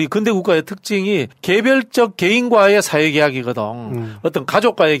우리 근대 국가의 특징이 개별적 개인과의 사회계약이거든. 어떤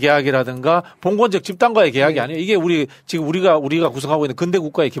가족과의 계약이라든가 봉건적 집단과의 계약이 아니에요. 이게 지금 우리가 구성하고 있는 근대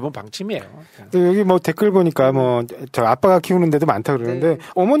국가의 기본 방침이에요. 여기 뭐 댓글 보니까 뭐 저 아빠가 키우는 데도 많다 그러는데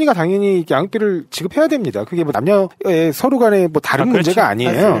어머니가 당연히 양육비를 지급해야 됩니다. 그게 뭐 남녀의 서로 간에 뭐 다른 문제가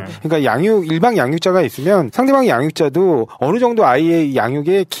아니에요. 그러니까 일방 양육자가 있으면 상대방 양육자도 어느 정도 아이의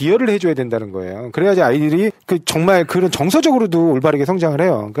양육에 기여를 해줘야 된다는 거예요. 그래야지 아이들이 정말 그런 정서적으로도 올바르게 성장을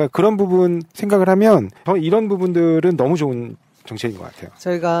해요. 그러니까 그런 부분 생각을 하면 이런 부분들은 너무 좋은 정책인 것 같아요.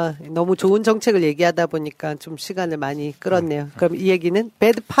 저희가 너무 좋은 정책을 얘기하다 보니까 좀 시간을 많이 끌었네요. 그럼 이 얘기는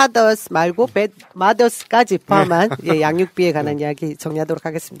배드 파더스 말고 배드 마더스까지 포함한 양육비에 관한 이야기 정리하도록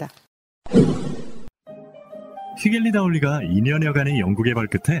하겠습니다. 휴겔리다올리가 2년여간의 연구개발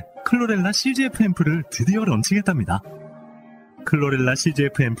끝에 클로렐라 CGF 앰플을 드디어 런칭했답니다. 클로렐라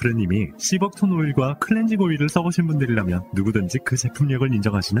CGF 앰플은 이미 시벅톤 오일과 클렌징 오일을 써보신 분들이라면 누구든지 그 제품력을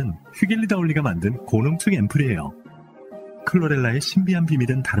인정하시는 휴겔리다올리가 만든 고농축 앰플이에요. 클로렐라의 신비한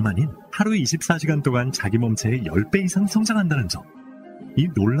비밀은 다름 아닌 하루 24시간 동안 자기 몸체의 10배 이상 성장한다는 점. 이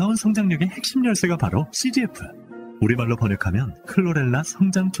놀라운 성장력의 핵심 열쇠가 바로 CGF. 우리말로 번역하면 클로렐라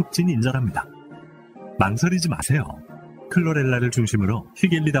성장 촉진 인자랍니다. 망설이지 마세요. 클로렐라를 중심으로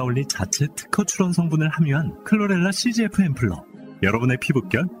휘겔리다올리 자체 특허 출원 성분을 함유한 클로렐라 CGF 앰플러. 여러분의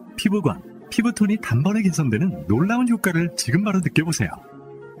피부결, 피부광, 피부톤이 단번에 개선되는 놀라운 효과를 지금 바로 느껴보세요.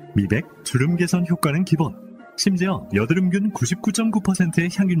 미백, 주름 개선 효과는 기본. 심지어 여드름균 99.9%의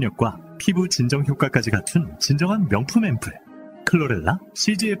향균력과 피부 진정 효과까지 갖춘 진정한 명품 앰플. 클로렐라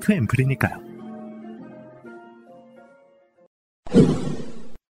CGF 앰플이니까요.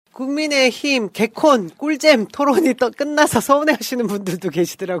 국민의힘 개콘 꿀잼 토론이 또 끝나서 서운해하시는 분들도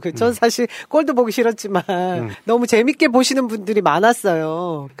계시더라고요. 전 사실 꼴도 보기 싫었지만 너무 재밌게 보시는 분들이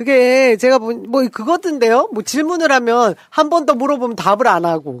많았어요. 그게 제가 뭐 그거던데요. 뭐 질문을 하면 한 번 더 물어보면 답을 안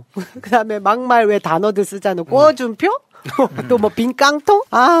하고 그다음에 막말 왜 단어들 쓰자는 꼬준표? 또 뭐 빈 깡통?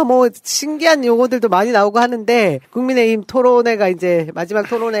 뭐 신기한 용어들도 많이 나오고 하는데 국민의힘 토론회가 이제 마지막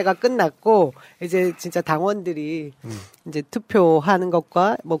토론회가 끝났고 이제 진짜 당원들이 이제 투표하는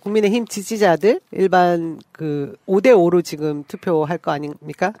것과 뭐 국민의힘 지지자들 일반 그 5대5로 지금 투표할 거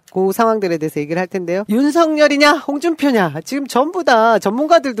아닙니까? 그 상황들에 대해서 얘기를 할 텐데요. 윤석열이냐 홍준표냐 지금 전부 다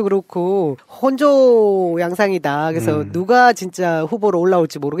전문가들도 그렇고 혼조 양상이다. 그래서 누가 진짜 후보로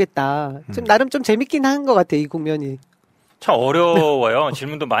올라올지 모르겠다. 좀 나름 좀 재밌긴 한 것 같아요. 이 국면이. 참 어려워요.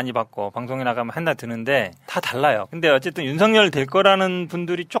 질문도 많이 받고 방송에 나가면 한나 드는데 다 달라요. 근데 어쨌든 윤석열 될 거라는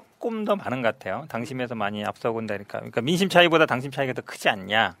분들이 조금 더 많은 것 같아요. 당심에서 많이 앞서고 온다니까. 그러니까 민심 차이보다 당심 차이가 더 크지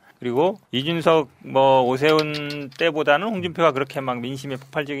않냐. 그리고 이준석 뭐 오세훈 때보다는 홍준표가 그렇게 막 민심의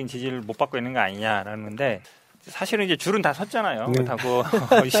폭발적인 지지를 못 받고 있는 거 아니냐라는 건데 사실은 이제 줄은 다 섰잖아요. 네. 그렇다고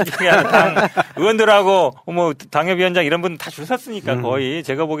시작하는 당 의원들하고 뭐 당협위원장 이런 분 다 줄 섰으니까 거의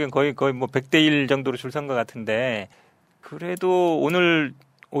제가 보기엔 거의 뭐 100대 1 정도로 줄 선 것 같은데 그래도 오늘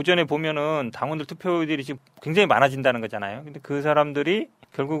오전에 보면은 당원들 투표율이 지금 굉장히 많아진다는 거잖아요. 근데 그 사람들이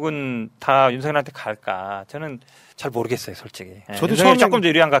결국은 다 윤석열한테 갈까? 저는 잘 모르겠어요, 솔직히. 저도 처음에 조금 더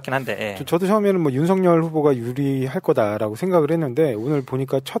유리한 것 같긴 한데. 저도 처음에는 뭐 윤석열 후보가 유리할 거다라고 생각을 했는데 오늘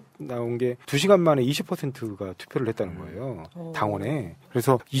보니까 첫 나온 게 2시간 만에 20%가 투표를 했다는 거예요. 당원에.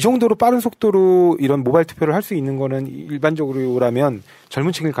 그래서 이 정도로 빠른 속도로 이런 모바일 투표를 할 수 있는 거는 일반적으로라면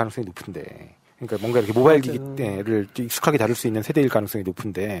젊은 층일 가능성이 높은데. 그러니까 뭔가 이렇게 모바일 기기를 익숙하게 다룰 수 있는 세대일 가능성이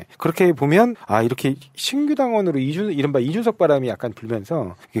높은데 그렇게 보면 이렇게 신규 당원으로 이른바 이준석 바람이 약간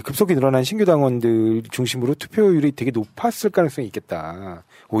불면서 급속히 늘어난 신규 당원들 중심으로 투표율이 되게 높았을 가능성이 있겠다.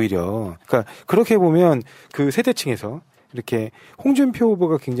 오히려. 그러니까 그렇게 보면 그 세대층에서 이렇게 홍준표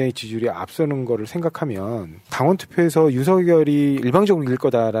후보가 굉장히 지지율이 앞서는 거를 생각하면 당원 투표에서 윤석열이 일방적으로 이길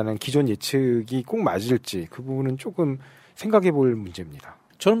거다라는 기존 예측이 꼭 맞을지 그 부분은 조금 생각해 볼 문제입니다.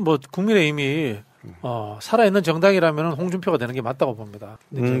 저는 뭐 국민의힘이 살아있는 정당이라면 홍준표가 되는 게 맞다고 봅니다.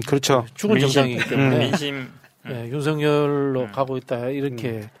 그렇죠. 죽은 정당이기 때문에 민심. 윤석열로 가고 있다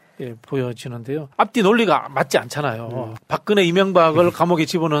이렇게 보여지는데요. 앞뒤 논리가 맞지 않잖아요. 박근혜 이명박을 감옥에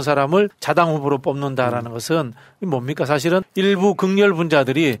집어넣은 사람을 자당 후보로 뽑는다라는 것은 뭡니까? 사실은 일부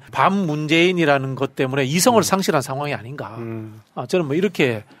극렬분자들이 반문재인이라는 것 때문에 이성을 상실한 상황이 아닌가. 저는 뭐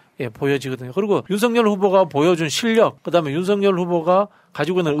이렇게 보여지거든요. 그리고 윤석열 후보가 보여준 실력, 그다음에 윤석열 후보가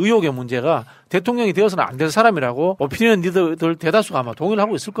가지고 있는 의혹의 문제가 대통령이 되어서는 안 될 사람이라고 오피니언 리더들 대다수가 아마 동의를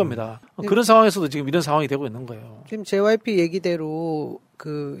하고 있을 겁니다. 그런 상황에서도 지금 이런 상황이 되고 있는 거예요. 지금 JYP 얘기대로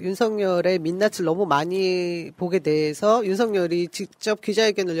그 윤석열의 민낯을 너무 많이 보게 돼서 윤석열이 직접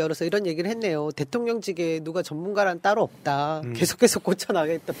기자회견을 열어서 이런 얘기를 했네요. 대통령직에 누가 전문가란 따로 없다. 계속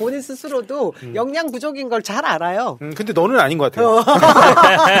고쳐나가겠다. 본인 스스로도 역량 부족인 걸 잘 알아요. 근데 너는 아닌 것 같아요.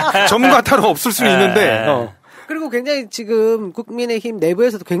 전문가 따로 없을 수는 있는데. 그리고 굉장히 지금 국민의힘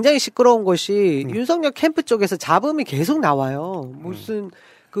내부에서도 굉장히 시끄러운 것이 윤석열 캠프 쪽에서 잡음이 계속 나와요. 무슨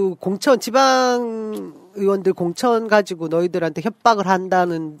그 공천 지방 의원들 공천 가지고 너희들한테 협박을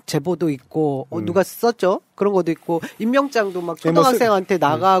한다는 제보도 있고 누가 썼죠? 그런 것도 있고 임명장도 막 초등학생한테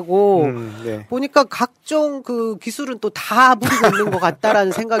나가고 보니까 각종 그 기술은 또 다 부리고 있는 것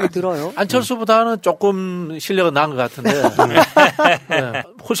같다라는 생각이 들어요. 안철수보다는 조금 실력은 나은 것 같은데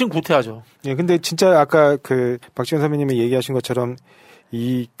훨씬 구태하죠. 근데 진짜 아까 그 박지원 선배님이 얘기하신 것처럼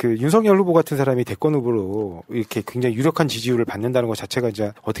이 그 윤석열 후보 같은 사람이 대권 후보로 이렇게 굉장히 유력한 지지율을 받는다는 것 자체가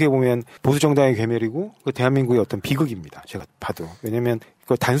이제 어떻게 보면 보수 정당의 괴멸이고 그 대한민국의 어떤 비극입니다. 제가 봐도. 왜냐면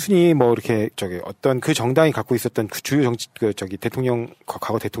그 단순히 뭐 이렇게 어떤 그 정당이 갖고 있었던 그 주요 정치 대통령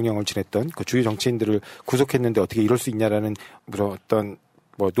과거 대통령을 지냈던 그 주요 정치인들을 구속했는데 어떻게 이럴 수 있냐라는 어떤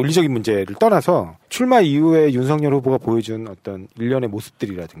뭐 논리적인 문제를 떠나서 출마 이후에 윤석열 후보가 보여준 어떤 일련의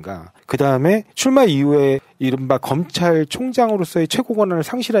모습들이라든가 그 다음에 출마 이후에 이른바 검찰총장으로서의 최고 권한을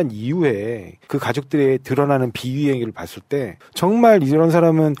상실한 이후에 그 가족들의 드러나는 비위 행위를 봤을 때 정말 이런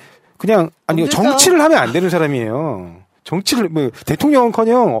사람은 그냥 아니 정치를 하면 안 되는 사람이에요. 정치를 뭐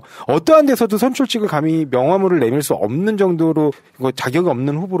대통령은커녕 어떠한 데서도 선출직을 감히 명함을 내밀 수 없는 정도로 자격이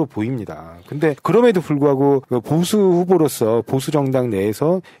없는 후보로 보입니다. 근데 그럼에도 불구하고 보수 후보로서 보수 정당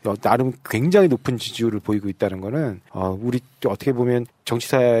내에서 나름 굉장히 높은 지지율을 보이고 있다는 거는 우리 어떻게 보면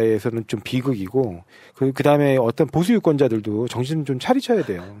정치사에서는 좀 비극이고 그 다음에 어떤 보수 유권자들도 정신을 좀 차리셔야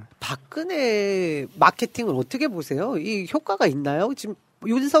돼요. 박근혜 마케팅을 어떻게 보세요? 이 효과가 있나요? 지금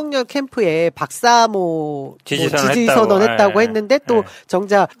윤석열 캠프에 박사모 지지선언했다고 했는데 또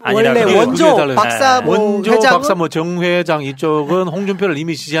정작 원래 원조 박사모 회장은 박사모 정 회장 이쪽은 홍준표를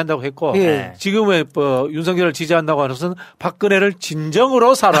이미 지지한다고 했고 지금의 윤석열을 지지한다고 하는 것은 박근혜를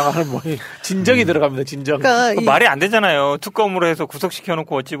진정으로 사랑하는 진정이 들어갑니다. 진정. 그러니까 말이 안 되잖아요. 특검으로 해서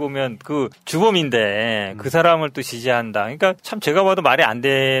구속시켜놓고 어찌 보면 그 주범인데 그 사람을 또 지지한다. 그러니까 참 제가 봐도 말이 안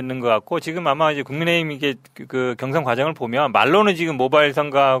되는 것 같고 지금 아마 이제 국민의힘 이게 그 경선 과정을 보면 말로는 지금 모바일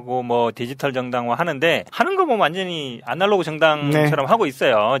선거하고 뭐 디지털 정당화 하는데 하는 거 뭐 완전히 아날로그 정당처럼 하고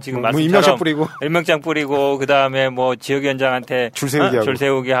있어요. 지금 말씀처럼 일명장 뿌리고 그다음에 뭐 지역위원장한테 줄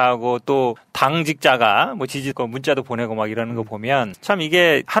세우기 하고 또 당직자가 뭐 지지권 문자도 보내고 막 이러는 거 보면 참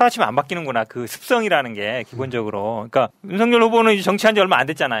이게 하루아침에 안 바뀌는구나. 그 습성이라는 게 기본적으로. 그러니까 윤석열 후보는 이제 정치한 지 얼마 안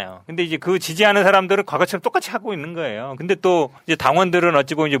됐잖아요. 근데 이제 그 지지하는 사람들은 과거처럼 똑같이 하고 있는 거예요. 근데 또 이제 당원들은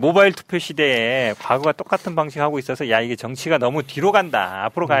어찌 보면 이제 모바일 투표 시대에 과거와 똑같은 방식 하고 있어서 야 이게 정치가 너무 뒤로 간다.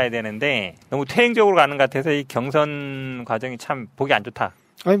 앞으로 가야 되는데 너무 퇴행적으로 가는 것 같아서 이 경선 과정이 참 보기 안 좋다.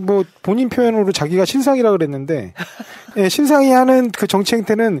 아니 뭐 본인 표현으로 자기가 신상이라 그랬는데 예, 신상이 하는 그 정치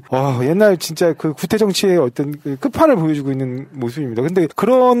행태는 옛날 진짜 그 구태 정치의 어떤 그 끝판을 보여주고 있는 모습입니다.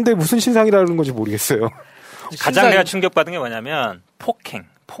 그런데 무슨 신상이라는 건지 모르겠어요. 가장 내가 충격받은 게 뭐냐면 폭행,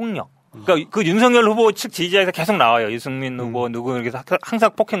 폭력. 그러니까 그 윤석열 후보 측 지지자에서 계속 나와요. 유승민 후보 누구 이렇게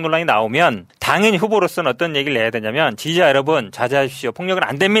항상 폭행 논란이 나오면 당연히 후보로서는 어떤 얘기를 내야 되냐면 지지자 여러분 자제하십시오. 폭력은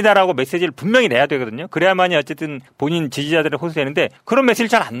안 됩니다라고 메시지를 분명히 내야 되거든요. 그래야만이 어쨌든 본인 지지자들을 호소되는데 그런 메시지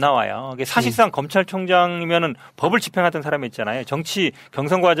잘 안 나와요. 사실상 검찰총장이면은 법을 집행하던 사람이 있잖아요. 정치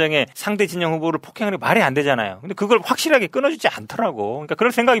경선 과정에 상대 진영 후보를 폭행하는 게 말이 안 되잖아요. 근데 그걸 확실하게 끊어주지 않더라고. 그러니까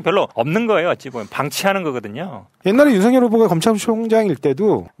그럴 생각이 별로 없는 거예요. 어찌 보면 방치하는 거거든요. 옛날에 윤석열 후보가 검찰총장일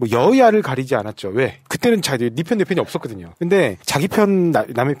때도 뭐 여야를 가리지 않았죠. 왜? 그때는 네 편 내 편이 없었거든요. 근데 자기 편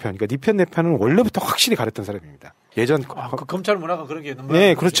남의 편, 그러니까 네 편 내 편은 원래부터 확실히 가렸던 사람입니다. 예전 그 검찰 문화가 그런 게 너무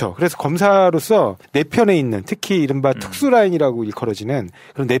네, 그렇죠. 그래서 검사로서 내 편에 있는 특히 이른바 특수 라인이라고 일컬어지는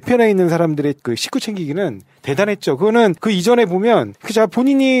그런 내 편에 있는 사람들의 그 식구 챙기기는 대단했죠. 그거는 그 이전에 보면 자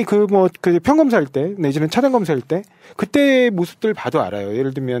본인이 그 평검사일 때 내지는 차장 검사일 때 그때 모습들 봐도 알아요.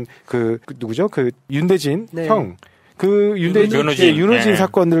 예를 들면 그 누구죠? 그 윤대진 형. 그 윤호진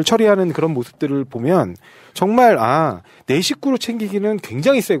사건들을 처리하는 그런 모습들을 보면 정말 내 식구로 챙기기는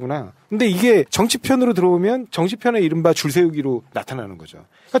굉장히 세구나. 근데 이게 정치편으로 들어오면 정치편의 이른바 줄 세우기로 나타나는 거죠.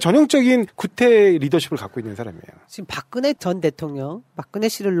 그러니까 전형적인 구태 리더십을 갖고 있는 사람이에요. 지금 박근혜 전 대통령, 박근혜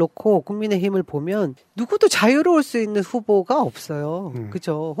씨를 놓고 국민의힘을 보면 누구도 자유로울 수 있는 후보가 없어요.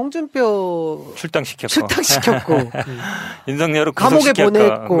 그죠? 홍준표 출당시켰고 윤석열은 감옥에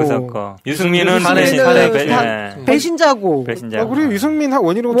보냈고 유승민은 배신자고. 그리고 유승민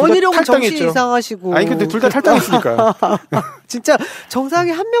원희룡 탈당했죠. 정신 이상하시고. 아니 근데 둘 다 탈당했으니까. 진짜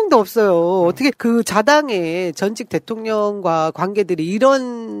정상이 한 명도 없어요. 어떻게 그 자당의 전직 대통령과 관계들이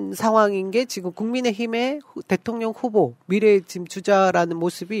이런 상황인 게 지금 국민의힘의 대통령 후보 미래 지금 주자라는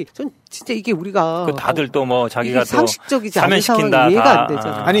모습이 전 진짜 이게 우리가 다들 또 뭐 자기가 또 상식적이지 않은 상황이 이해가 안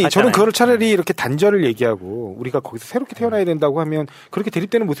되잖아요. 아니 저는 그걸 차라리 이렇게 단절을 얘기하고 우리가 거기서 새롭게 태어나야 된다고 하면 그렇게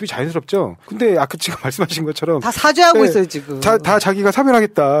대립되는 모습이 자연스럽죠. 근데 아까 지금 말씀하신 것처럼 다 사죄하고 있어요 지금. 다 자기가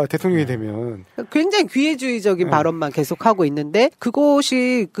사면하겠다 대통령이 되면. 굉장히 기회주의적인 발언만 계속하고 있는데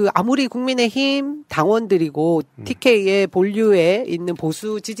그곳이 그 아무리 국민의힘 당원들이고 TK의 본류에 있는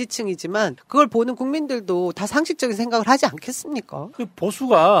보수 지지층이지만 그걸 보는 국민들도 다 상식적인 생각을 하지 않겠습니까? 그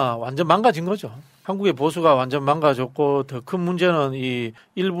보수가 완전 망가진 거죠. 한국의 보수가 완전 망가졌고 더 큰 문제는 이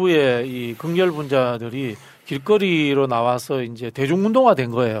일부의 이 극렬분자들이 길거리로 나와서 이제 대중운동화 된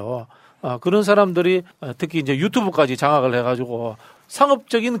거예요. 그런 사람들이 특히 이제 유튜브까지 장악을 해가지고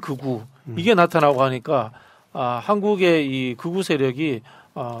상업적인 극우 이게 나타나고 하니까 한국의 이 극우 세력이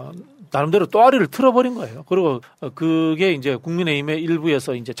나름대로 또아리를 틀어버린 거예요. 그리고 그게 이제 국민의힘의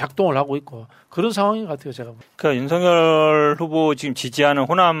일부에서 이제 작동을 하고 있고 그런 상황인 것 같아요, 제가. 그러니까 윤석열 후보 지금 지지하는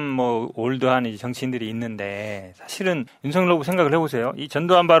호남 뭐 올드한 정치인들이 있는데 사실은 윤석열 후보 생각을 해보세요. 이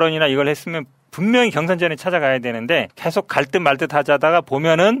전두환 발언이나 이걸 했으면 분명히 경선 전에 찾아가야 되는데 계속 갈 듯 말 듯 하자다가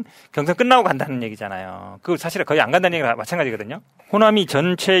보면은 경선 끝나고 간다는 얘기잖아요. 그 사실은 거의 안 간다는 얘기랑 마찬가지거든요. 호남이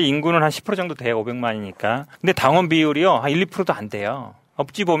전체 인구는 한 10% 정도 돼요. 500만이니까. 근데 당원 비율이요. 한 1, 2%도 안 돼요.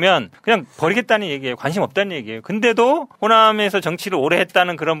 업지 보면 그냥 버리겠다는 얘기예요. 관심 없다는 얘기예요. 근데도 호남에서 정치를 오래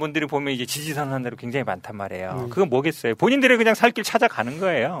했다는 그런 분들이 보면 이제 지지선언한 대로 굉장히 많단 말이에요. 그건 뭐겠어요. 본인들이 그냥 살 길 찾아가는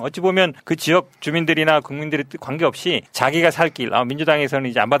거예요. 어찌 보면 그 지역 주민들이나 국민들이 관계없이 자기가 살 길, 민주당에서는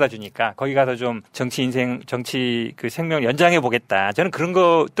이제 안 받아주니까 거기 가서 좀 정치 그 생명을 연장해 보겠다. 저는 그런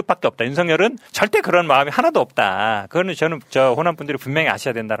거 뜻밖에 없다. 윤석열은 절대 그런 마음이 하나도 없다. 그거는 저는 호남 분들이 분명히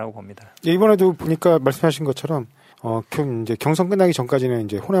아셔야 된다라고 봅니다. 예, 이번에도 보니까 말씀하신 것처럼 이제 경선 끝나기 전까지는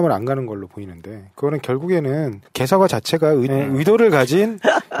이제 호남을 안 가는 걸로 보이는데, 그거는 결국에는 개사과 자체가 의도를 가진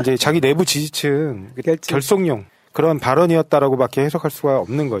이제 자기 내부 지지층 결속용 그런 발언이었다라고밖에 해석할 수가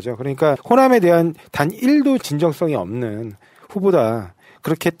없는 거죠. 그러니까 호남에 대한 단 1도 진정성이 없는 후보다.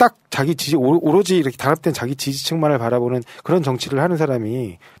 그렇게 딱 자기 오로지 이렇게 단합된 자기 지지층만을 바라보는 그런 정치를 하는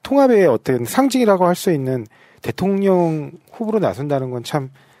사람이 통합의 어떤 상징이라고 할 수 있는 대통령 후보로 나선다는 건 참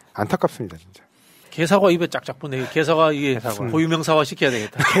안타깝습니다, 진짜. 개사과 입에 짝짝 붙네. 개사과 이게 고유명사화 시켜야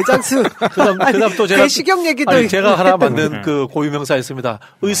되겠다. 개장수. 그다음 또 제가 식용 얘기도 제가 하나 만든 그 고유명사 있습니다.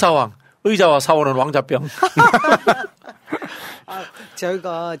 의사왕. 의자와 사원은 왕자병.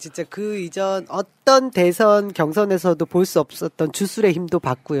 저희가 진짜 그 이전 어떤 대선 경선에서도 볼 수 없었던 주술의 힘도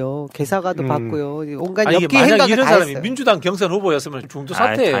봤고요. 개사과도 봤고요. 온갖 엽기 행각을 이런 다 사람이 했어요. 민주당 경선 후보였으면 중도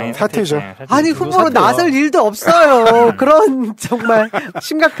사퇴예요. 사퇴죠. 아니 후보로 나설 일도 없어요. 그런 정말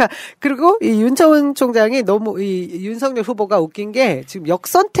심각한. 그리고 이 윤청훈 총장이 너무 이 윤석열 후보가 웃긴 게 지금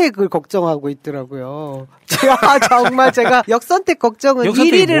역선택을 걱정하고 있더라고요. 정말 제가 역선택 걱정은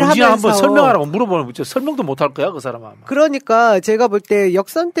 1위를 하면서 한번 설명하라고 물어보면 설명도 못할 거야 그 사람은. 그러니까 제가 볼 때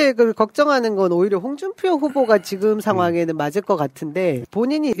역선택을 걱정하는 건 오히려 홍준표 후보가 지금 상황에는 맞을 것 같은데,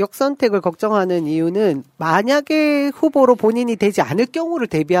 본인이 역선택을 걱정하는 이유는 만약에 후보로 본인이 되지 않을 경우를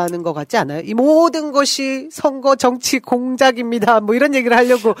대비하는 것 같지 않아요? 이 모든 것이 선거 정치 공작입니다. 뭐 이런 얘기를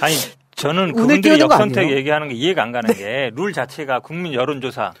하려고. 아니 저는 그분들이 역선택 얘기하는 게 이해가 안 가는 게 룰 자체가 국민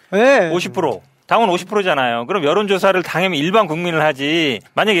여론조사 50%. 당원 50%잖아요. 그럼 여론조사를 당연히 일반 국민을 하지.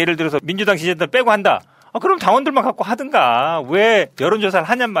 만약에 예를 들어서 민주당 지지자들 빼고 한다. 그럼 당원들만 갖고 하든가. 왜 여론조사를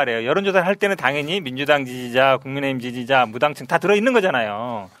하냔 말이에요. 여론조사를 할 때는 당연히 민주당 지지자, 국민의힘 지지자, 무당층 다 들어있는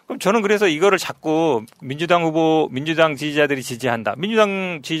거잖아요. 그럼 저는 그래서 이거를 자꾸 민주당 후보, 민주당 지지자들이 지지한다.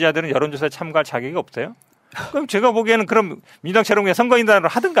 민주당 지지자들은 여론조사에 참가할 자격이 없어요? 그럼 제가 보기에는 그럼 민주당처럼 그냥 선거인단으로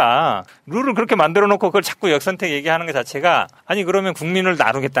하든가. 룰을 그렇게 만들어 놓고 그걸 자꾸 역선택 얘기하는 것 자체가, 아니 그러면 국민을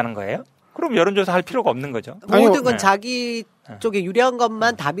나누겠다는 거예요? 그럼 여론조사 할 필요가 없는 거죠. 모든 건 자기 쪽에 유리한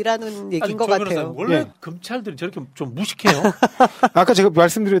것만 답이라는 얘기인 것 같아요. 원래 검찰들이 저렇게 좀 무식해요. 아까 제가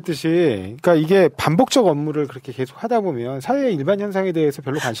말씀드렸듯이, 그러니까 이게 반복적 업무를 그렇게 계속 하다 보면 사회의 일반 현상에 대해서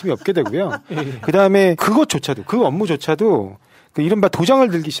별로 관심이 없게 되고요. 그 다음에 그것조차도, 그 업무조차도 그 이른바 도장을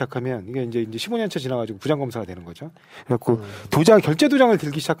들기 시작하면, 이게 이제 15년차 지나가지고 부장검사가 되는 거죠. 그래갖고 결제 도장을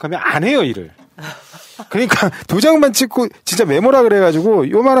들기 시작하면 안 해요, 일을. 그러니까 도장만 찍고 진짜 메모라 그래가지고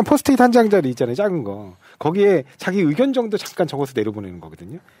요만한 포스트잇 한 장짜리 있잖아요, 작은 거. 거기에 자기 의견 정도 잠깐 적어서 내려보내는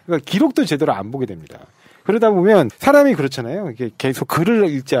거거든요. 그러니까 기록도 제대로 안 보게 됩니다. 그러다 보면 사람이 그렇잖아요. 이게 계속 글을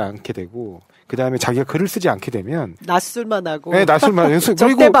읽지 않게 되고, 그 다음에 자기가 글을 쓰지 않게 되면 낯술만 하고. 네, 낯술만 하고.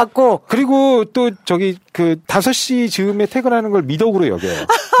 접대받고. 그리고 또 저기 5시 즈음에 퇴근하는 걸 미덕으로 여겨요.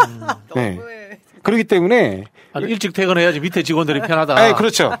 네. 그렇기 때문에 일찍 퇴근해야지 밑에 직원들이 편하다. 네,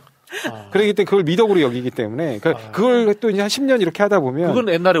 그렇죠. 그러기 때문에 그걸 미덕으로 여기기 때문에 그걸 또 이제 한 10년 이렇게 하다 보면,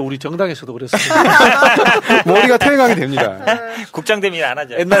 그건 옛날에 우리 정당에서도 그랬어요. 머리가 퇴행하게 됩니다. 국장대미 안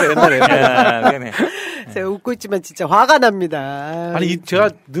하죠. 옛날에. 제가 웃고 있지만 진짜 화가 납니다. 아니 제가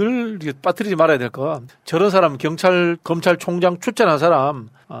늘 빠뜨리지 말아야 될 거, 저런 사람 검찰총장 출전한 사람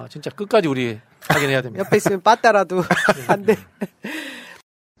진짜 끝까지 우리 확인해야 됩니다. 옆에 있으면 빠따라도 안 돼.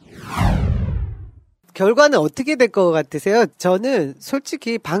 결과는 어떻게 될 것 같으세요? 저는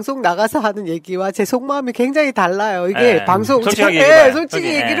솔직히 방송 나가서 하는 얘기와 제 속마음이 굉장히 달라요. 이게 방송 솔직히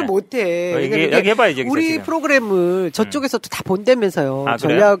얘기를 못해. 여기 해봐야지. 우리 프로그램을 저쪽에서도 다 본다면서요.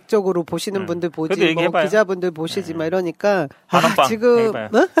 전략적으로 보시는 분들 보지, 뭐 기자분들 보시지만 이러니까 만원빵 지금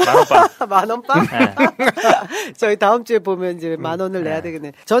만원빵? 저희 다음 주에 보면 이제 10,000원을 내야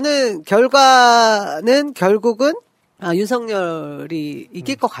되겠네. 저는 결과는 결국은 윤석열이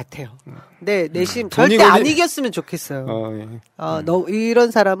이길 것 같아요. 근데 내심 절대 안 이겼으면 좋겠어요.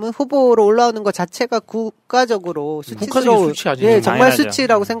 이런 사람은 후보로 올라오는 것 자체가 국가적으로 수치스러운, 수치하지. 예, 정말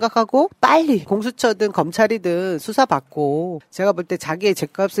수치라고 생각하고 빨리 공수처든 검찰이든 수사받고, 제가 볼 때 자기의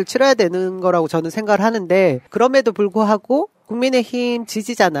죗값을 치러야 되는 거라고 저는 생각을 하는데, 그럼에도 불구하고 국민의힘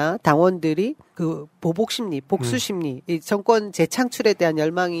지지자나 당원들이 그 보복 심리, 복수 심리, 이 정권 재창출에 대한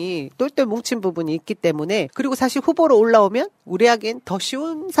열망이 똘똘 뭉친 부분이 있기 때문에 그리고 사실 후보로 올라오면 우리에겐 더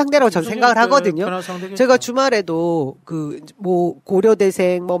쉬운 상대라고 저는 생각을 하거든요. 제가 주말에도 그 뭐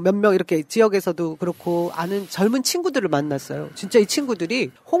고려대생 뭐 몇 명 이렇게 지역에서도 그렇고 아는 젊은 친구들을 만났어요. 진짜 이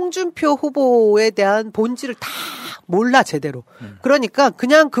친구들이 홍준표 후보에 대한 본질을 다 몰라 제대로. 그러니까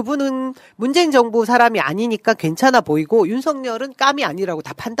그냥 그분은 문재인 정부 사람이 아니니까 괜찮아 보이고 윤석열은 깜이 아니라고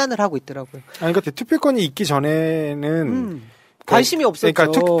다 판단을 하고 있더라고요. 아니, 그러니까 투표권이 있기 전에는 관심이 없었죠.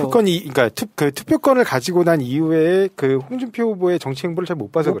 그러니까 투표권을 가지고 난 이후에 그 홍준표 후보의 정치 행보를 잘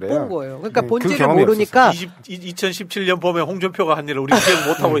못 봐서 그래요. 못 본 거예요. 그러니까 그 본질을 모르니까 2017년 봄에 홍준표가 한 일을 우리 기억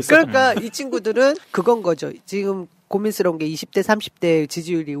못 하고 있어요. 그러니까 이 친구들은 그건 거죠. 지금 고민스러운 게 20대, 30대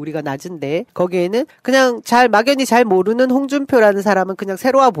지지율이 우리가 낮은데 거기에는 그냥 막연히 잘 모르는 홍준표라는 사람은 그냥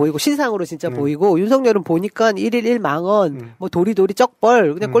새로워 보이고 신상으로 진짜 보이고 윤석열은 보니까 1일 1망언 뭐 도리도리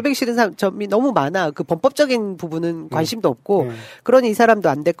쩍벌 그냥 꼴보기 싫은 점이 너무 많아. 그 범법적인 부분은 관심도 없고 그러니 이 사람도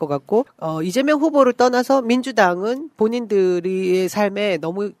안 될 것 같고 이재명 후보를 떠나서 민주당은 본인들의 삶에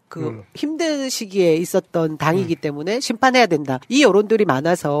너무 그 힘든 시기에 있었던 당이기 때문에 심판해야 된다. 이 여론들이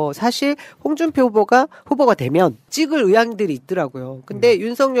많아서 사실 홍준표 후보가 되면 찍을 의향들이 있더라고요. 근데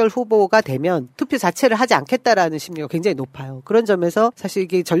윤석열 후보가 되면 투표 자체를 하지 않겠다라는 심리가 굉장히 높아요. 그런 점에서 사실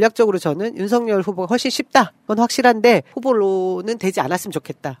이게 전략적으로 저는 윤석열 후보가 훨씬 쉽다. 그건 확실한데 후보로는 되지 않았으면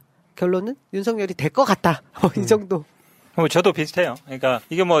좋겠다. 결론은 윤석열이 될 것 같다. 이 정도. 저도 비슷해요. 그러니까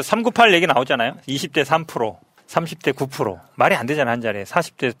이게 뭐 398 얘기 나오잖아요. 20대 3%. 30대 9%. 말이 안 되잖아, 한 자리에.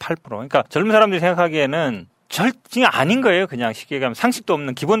 40대 8%. 그러니까 젊은 사람들이 생각하기에는 절징 아닌 거예요. 그냥 쉽게 얘기하면 상식도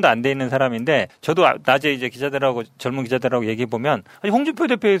없는 기본도 안 돼 있는 사람인데 저도 낮에 이제 젊은 기자들하고 얘기해 보면 홍준표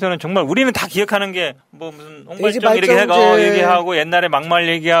대표에서는 정말 우리는 다 기억하는 게 뭐 무슨 홍발정 이렇게 얘기하고 옛날에 막말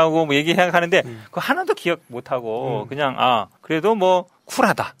얘기하고 뭐 얘기하는데 그거 하나도 기억 못 하고 그냥 그래도 뭐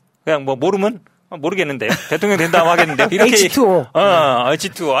쿨하다. 그냥 뭐 모르면 모르겠는데요. 대통령 된다고 하겠는데요. 이렇게 H2O.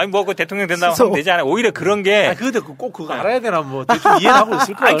 H2O. 아니 뭐 그 대통령 된다고 하면 되지 않아요. 오히려 그런 게. 근데 꼭 그거 알아야 되나 뭐 대충 이해하고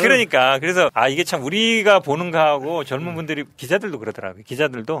있을 거야. 그러니까 그래서 이게 참 우리가 보는 거하고 젊은 분들이 기자들도 그러더라고요.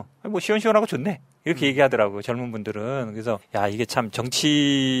 기자들도 뭐 시원시원하고 좋네. 이렇게 얘기하더라고요. 젊은 분들은. 그래서 이게 참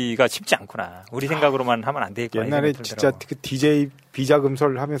정치가 쉽지 않구나. 우리 생각으로만 하면 안 되겠구나. 옛날에 진짜 그 DJ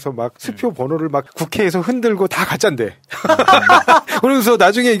비자금설 하면서 막 수표 번호를 막 국회에서 흔들고 다 가짜인데. 그러면서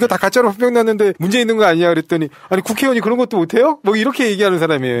나중에 이거 다 가짜로 판명났는데 문제 있는 거 아니야 그랬더니 아니 국회의원이 그런 것도 못해요? 뭐 이렇게 얘기하는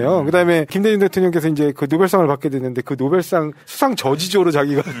사람이에요. 그다음에 김대중 대통령께서 이제 그 노벨상을 받게 됐는데 그 노벨상 수상 저지조로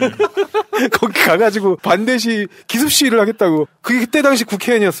자기가 거기 가가지고 반드시 기습 시위를 하겠다고. 그게 그때 당시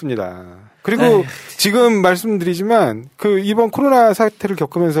국회의원이었습니다. 그리고 지금 말씀드리지만 그 이번 코로나 사태를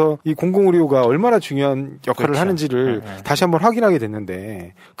겪으면서 이 공공의료가 얼마나 중요한 역할을 하는지를 다시 한번 확인하게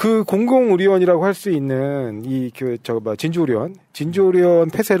됐는데 그 공공의료원이라고 할 수 있는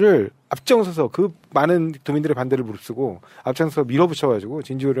진주의료원 폐쇄를 앞장서서 그 많은 도민들의 반대를 무릅쓰고 앞장서서 밀어붙여가지고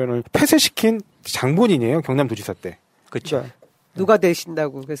진주의료원을 폐쇄시킨 장본인이에요. 경남도지사 때. 그렇죠. 누가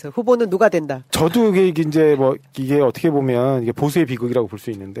되신다고 그래서 후보는 누가 된다. 저도 이게 이제 뭐 이게 어떻게 보면 이게 보수의 비극이라고 볼 수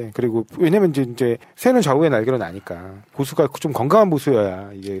있는데 그리고 왜냐면 이제 새는 좌우의 날개로 나니까 보수가 좀 건강한 보수여야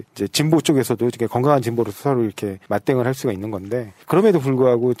이게 이제 진보 쪽에서도 이렇게 건강한 진보로서 서로 이렇게 맞대응을 할 수가 있는 건데 그럼에도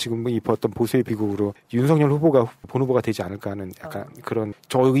불구하고 지금 이 어떤 보수의 비극으로 윤석열 후보가 본 후보가 되지 않을까 하는 약간 그런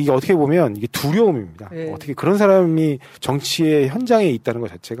이게 어떻게 보면 이게 두려움입니다. 어떻게 그런 사람이 정치의 현장에 있다는 것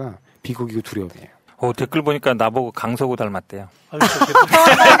자체가 비극이고 두려움이에요. 댓글 보니까 나보고 강서구 닮았대요.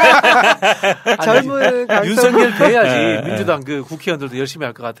 젊은 윤석열 돼야지 민주당 그 국회의원들도 열심히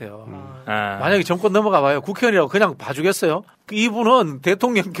할 것 같아요. 만약에 정권 넘어가 봐요. 국회의원이라고 그냥 봐주겠어요? 이분은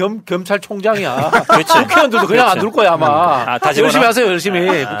대통령 겸찰총장이야. 국회의원들도 그냥 안 둘 거야 아마. 열심히 하세요 열심히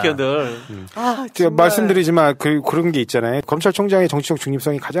국회의원들. 제가 말씀드리지만 그런 게 있잖아요. 검찰총장의 정치적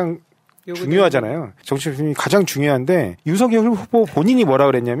중립성이 가장 중요하잖아요. 정치적 중립이 가장 중요한데 윤석열 후보 본인이 뭐라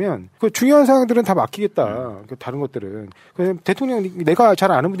그랬냐면 그 중요한 사항들은 다 맡기겠다. 다른 것들은 그냥 대통령 내가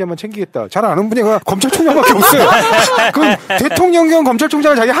잘 아는 분야만 챙기겠다. 잘 아는 분야가 검찰총장밖에 없어요. 그럼 대통령 겸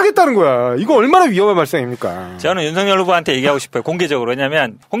검찰총장을 자기 하겠다는 거야. 이거 얼마나 위험한 발상입니까? 저는 윤석열 후보한테 얘기하고 싶어요. 공개적으로.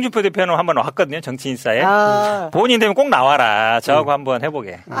 왜냐면 홍준표 대표는 한번 왔거든요. 정치인사에. 본인 되면 꼭 나와라. 저하고 한번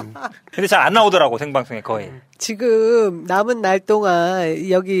해보게. 근데 잘 안 나오더라고 생방송에 거의. 지금 남은 날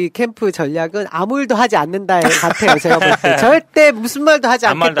동안 여기 캠프 전략은 아무 일도 하지 않는다 같아요. 제가 볼 때. 절대 무슨 말도 하지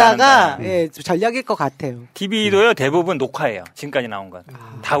않겠다가 전략일 것 같아요. TV도요 대부분 녹화예요. 지금까지 나온 건.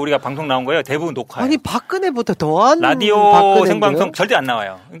 다 우리가 방송 나온 거예요. 대부분 녹화예요. 아니 박근혜보다 더한 라디오 생방송 절대 안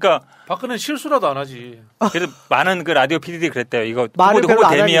나와요. 그러니까 박근혜는 실수라도 안 하지. 그래도 많은 그 라디오 PD들이 그랬대요. 이거 후보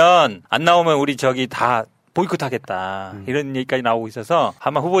되면 안 나오면 우리 다 보이콧하겠다 이런 얘기까지 나오고 있어서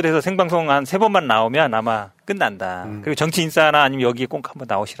아마 후보돼서 생방송 한 3번만 나오면 아마 끝난다. 그리고 정치 인싸나 아니면 여기에 꼭 한번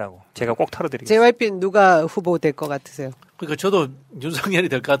나오시라고 제가 꼭 털어드리겠습니다. JYP는 누가 후보 될 것 같으세요? 그러니까 저도 윤석열이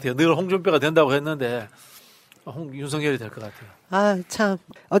될 것 같아요. 늘 홍준표가 된다고 했는데 윤석열이 될 것 같아요. 아, 참.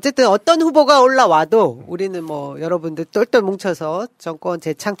 어쨌든 어떤 후보가 올라와도 우리는 뭐 여러분들 똘똘 뭉쳐서 정권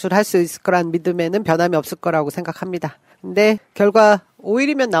재창출할 수 있을 거란 믿음에는 변함이 없을 거라고 생각합니다. 근데 결과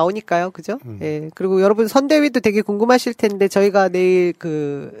 5일이면 나오니까요. 그죠? 예. 그리고 여러분 선대위도 되게 궁금하실 텐데 저희가 내일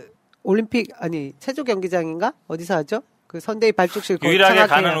체조 경기장인가? 어디서 하죠? 그 선대위 발족실 유일하게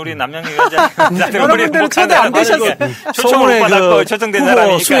가는 우리 남양유가장 여러분들은 초대 안 되셨어요. 소문에 초청된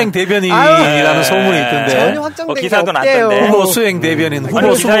사람이 수행 대변인이라는 소문이 있던데 전혀 확정된 기사도 게 없대요. 났던데. 후보 수행 대변인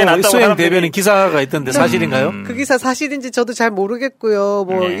후보 수행 대변인 기사가 있던데 사실인가요? 그 기사 사실인지 저도 잘 모르겠고요.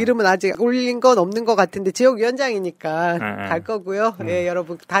 뭐 이름은 아직 올린 건 없는 것 같은데 지역위원장이니까 갈 거고요. 예,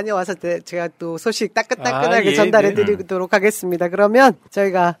 여러분 다녀와서 제가 또 소식 따끈따끈하게 전달해드리도록 하겠습니다. 그러면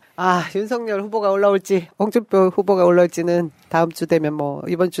저희가 윤석열 후보가 올라올지 홍준표 후보가 올라올지는 다음 주 되면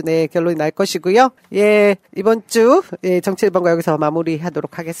이번 주 내에 결론이 날 것이고요. 예, 이번 주 정치 1번과 여기서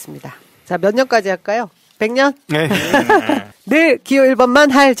마무리하도록 하겠습니다. 자, 몇 년까지 할까요? 100년? 네. 늘 기호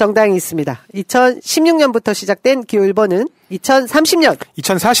 1번만 할 정당이 있습니다. 2016년부터 시작된 기호 1번은 2030년,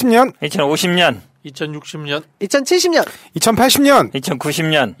 2040년, 2050년, 2060년, 2070년, 2080년,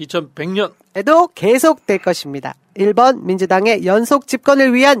 2090년, 2100년에도 계속될 것입니다. 1번 민주당의 연속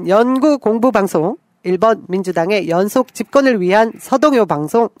집권을 위한 연구 공부 방송, 1번 민주당의 연속 집권을 위한 서동요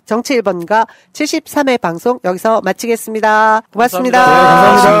방송, 정치 1번과 73회 방송 여기서 마치겠습니다. 고맙습니다.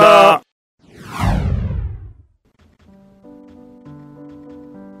 감사합니다.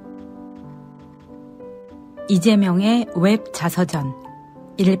 이재명의 웹 자서전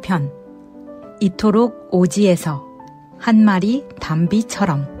 1편 이토록 오지에서 한 마리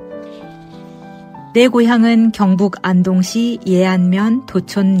담비처럼. 내 고향은 경북 안동시 예안면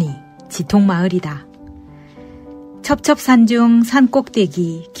도촌리 지통마을이다. 첩첩산중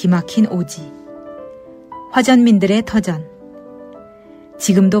산꼭대기 기막힌 오지. 화전민들의 터전.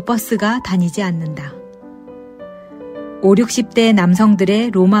 지금도 버스가 다니지 않는다. 5, 60대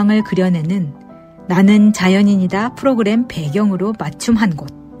남성들의 로망을 그려내는 나는 자연인이다 프로그램 배경으로 맞춤한 곳.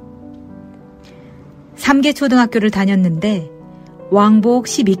 3개 초등학교를 다녔는데 왕복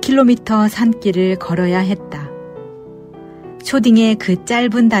 12km 산길을 걸어야 했다. 초딩의 그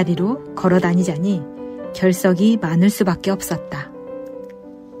짧은 다리로 걸어 다니자니 결석이 많을 수밖에 없었다.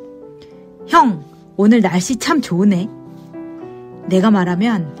 형, 오늘 날씨 참 좋으네. 내가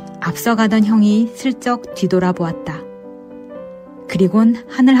말하면 앞서가던 형이 슬쩍 뒤돌아보았다. 그리곤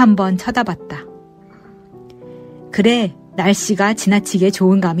하늘 한번 쳐다봤다. 그래, 날씨가 지나치게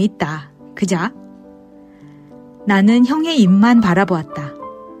좋은 감이 있다. 그자? 나는 형의 입만 바라보았다.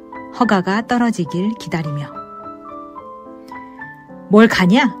 허가가 떨어지길 기다리며. 뭘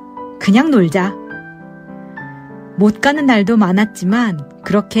가냐? 그냥 놀자. 못 가는 날도 많았지만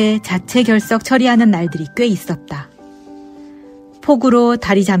그렇게 자체 결석 처리하는 날들이 꽤 있었다. 폭우로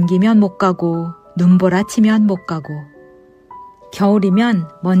다리 잠기면 못 가고 눈보라 치면 못 가고 겨울이면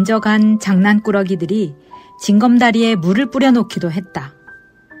먼저 간 장난꾸러기들이 징검다리에 물을 뿌려놓기도 했다.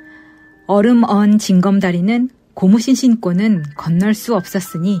 얼음 언 징검다리는 고무신 신고는 건널 수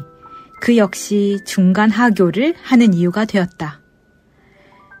없었으니 그 역시 중간 하교를 하는 이유가 되었다.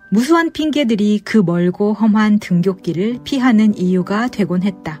 무수한 핑계들이 그 멀고 험한 등굣길을 피하는 이유가 되곤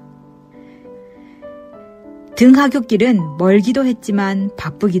했다. 등하굣길은 멀기도 했지만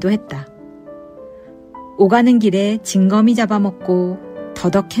바쁘기도 했다. 오가는 길에 징검이 잡아먹고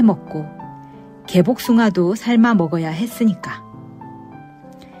더덕해 먹고 개복숭아도 삶아 먹어야 했으니까.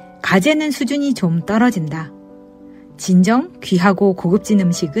 가재는 수준이 좀 떨어진다. 진정 귀하고 고급진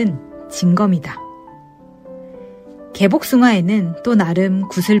음식은 징검이다. 개복숭아에는 또 나름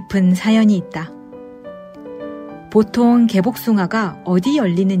구슬픈 사연이 있다. 보통 개복숭아가 어디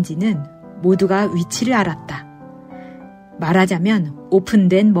열리는지는 모두가 위치를 알았다. 말하자면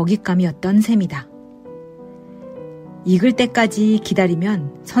오픈된 먹잇감이었던 셈이다. 익을 때까지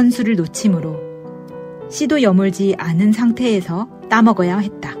기다리면 선수를 놓치므로 씨도 여물지 않은 상태에서 따먹어야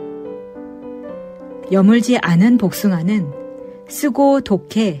했다. 여물지 않은 복숭아는 쓰고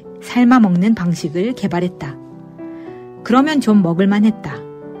독해 삶아 먹는 방식을 개발했다. 그러면 좀 먹을만 했다.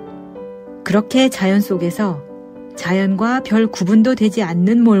 그렇게 자연 속에서 자연과 별 구분도 되지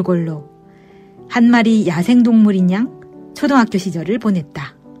않는 몰골로 한 마리 야생동물인 양 초등학교 시절을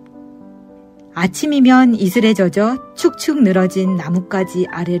보냈다. 아침이면 이슬에 젖어 축축 늘어진 나뭇가지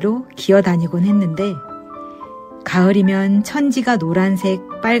아래로 기어다니곤 했는데 가을이면 천지가 노란색,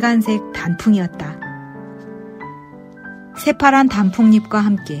 빨간색 단풍이었다. 새파란 단풍잎과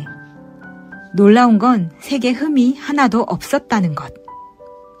함께 놀라운 건 색의 흠이 하나도 없었다는 것.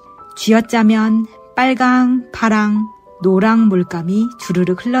 쥐어짜면 빨강, 파랑, 노랑 물감이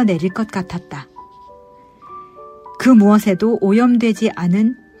주르륵 흘러내릴 것 같았다. 그 무엇에도 오염되지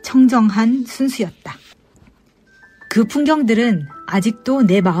않은 청정한 순수였다. 그 풍경들은 아직도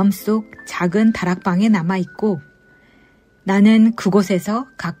내 마음속 작은 다락방에 남아있고 나는 그곳에서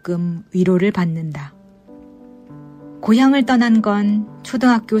가끔 위로를 받는다. 고향을 떠난 건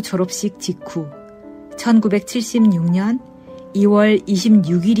초등학교 졸업식 직후 1976년 2월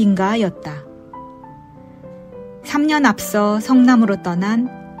 26일인가였다. 3년 앞서 성남으로 떠난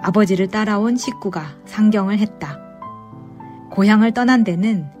아버지를 따라온 식구가 상경을 했다. 고향을 떠난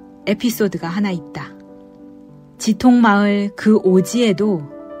데는 에피소드가 하나 있다. 지통마을 그 오지에도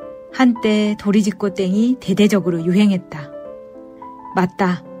한때 도리지꽃땡이 대대적으로 유행했다.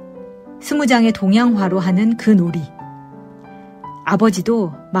 맞다. 20장의 동양화로 하는 그 놀이.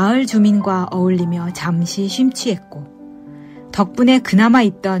 아버지도 마을 주민과 어울리며 잠시 쉼취했고 덕분에 그나마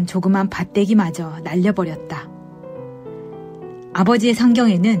있던 조그만 밭대기마저 날려버렸다. 아버지의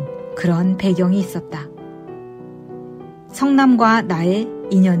상경에는 그런 배경이 있었다. 성남과 나의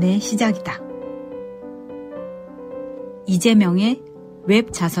인연의 시작이다. 이재명의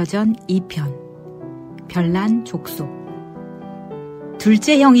웹 자서전 2편 별난 족속.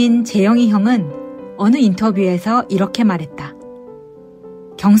 둘째 형인 재영이 형은 어느 인터뷰에서 이렇게 말했다.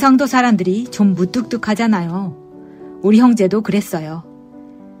 경상도 사람들이 좀 무뚝뚝하잖아요. 우리 형제도 그랬어요.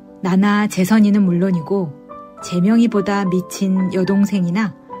 나나 재선이는 물론이고 재명이보다 미친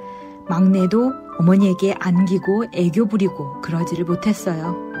여동생이나 막내도 어머니에게 안기고 애교 부리고 그러지를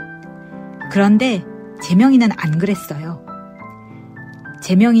못했어요. 그런데 재명이는 안 그랬어요.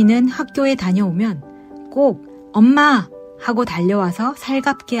 재명이는 학교에 다녀오면 꼭 엄마 하고 달려와서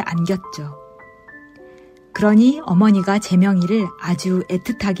살갑게 안겼죠. 그러니 어머니가 재명이를 아주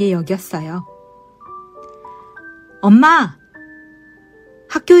애틋하게 여겼어요. 엄마!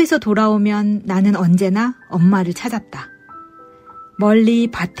 학교에서 돌아오면 나는 언제나 엄마를 찾았다. 멀리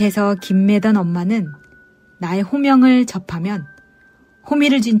밭에서 김 매던 엄마는 나의 호명을 접하면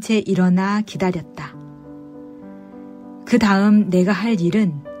호미를 쥔 채 일어나 기다렸다. 그 다음 내가 할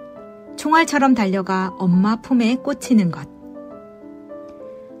일은 총알처럼 달려가 엄마 품에 꽂히는 것.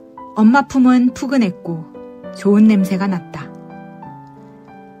 엄마 품은 푸근했고 좋은 냄새가 났다.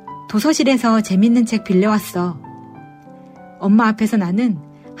 도서실에서 재밌는 책 빌려왔어. 엄마 앞에서 나는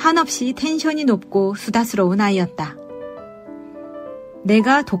한없이 텐션이 높고 수다스러운 아이였다.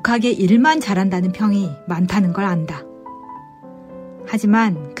 내가 독하게 일만 잘한다는 평이 많다는 걸 안다.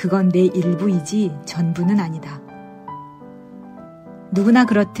 하지만 그건 내 일부이지 전부는 아니다. 누구나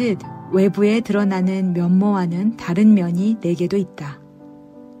그렇듯 외부에 드러나는 면모와는 다른 면이 내게도 있다.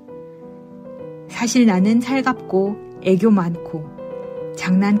 사실 나는 살갑고 애교 많고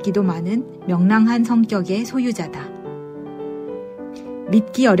장난기도 많은 명랑한 성격의 소유자다.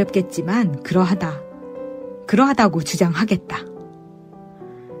 믿기 어렵겠지만 그러하다고 주장하겠다.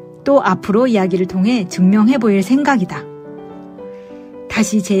 또 앞으로 이야기를 통해 증명해 보일 생각이다.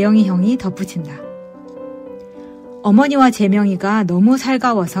 다시 재영이 형이 덧붙인다. 어머니와 재명이가 너무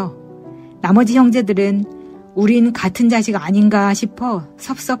살가워서 나머지 형제들은 우린 같은 자식 아닌가 싶어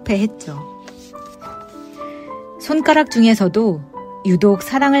섭섭해했죠. 손가락 중에서도 유독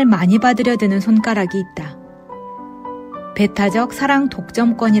사랑을 많이 받으려 드는 손가락이 있다. 배타적 사랑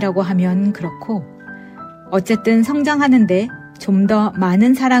독점권이라고 하면 그렇고 어쨌든 성장하는데 좀 더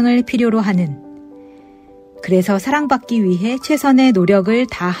많은 사랑을 필요로 하는, 그래서 사랑받기 위해 최선의 노력을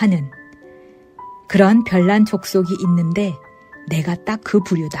다하는 그런 별난 족속이 있는데 내가 딱 그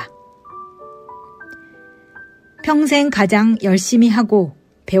부류다. 평생 가장 열심히 하고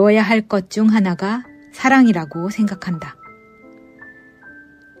배워야 할 것 중 하나가 사랑이라고 생각한다.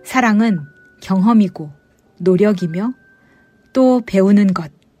 사랑은 경험이고 노력이며 또 배우는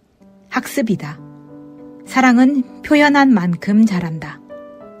것, 학습이다. 사랑은 표현한 만큼 잘한다.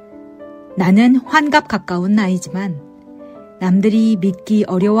 나는 환갑 가까운 나이지만 남들이 믿기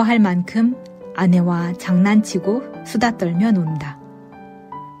어려워할 만큼 아내와 장난치고 수다 떨며 논다.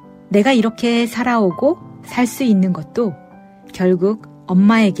 내가 이렇게 살아오고 살 수 있는 것도 결국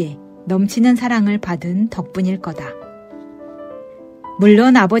엄마에게 넘치는 사랑을 받은 덕분일 거다.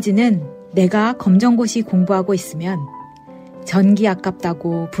 물론 아버지는 내가 검정고시 공부하고 있으면 전기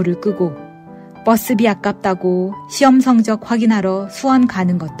아깝다고 불을 끄고 버스비 아깝다고 시험 성적 확인하러 수원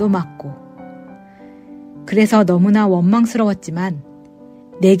가는 것도 맞고, 그래서 너무나 원망스러웠지만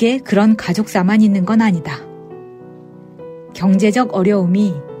내게 그런 가족사만 있는 건 아니다. 경제적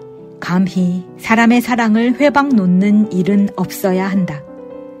어려움이 감히 사람의 사랑을 회방 놓는 일은 없어야 한다.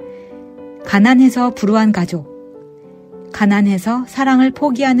 가난해서 불우한 가족, 가난해서 사랑을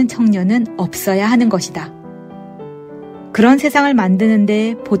포기하는 청년은 없어야 하는 것이다. 그런 세상을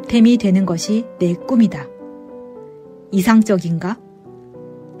만드는데 보탬이 되는 것이 내 꿈이다. 이상적인가?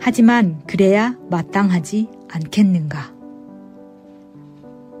 하지만 그래야 마땅하지 않겠는가?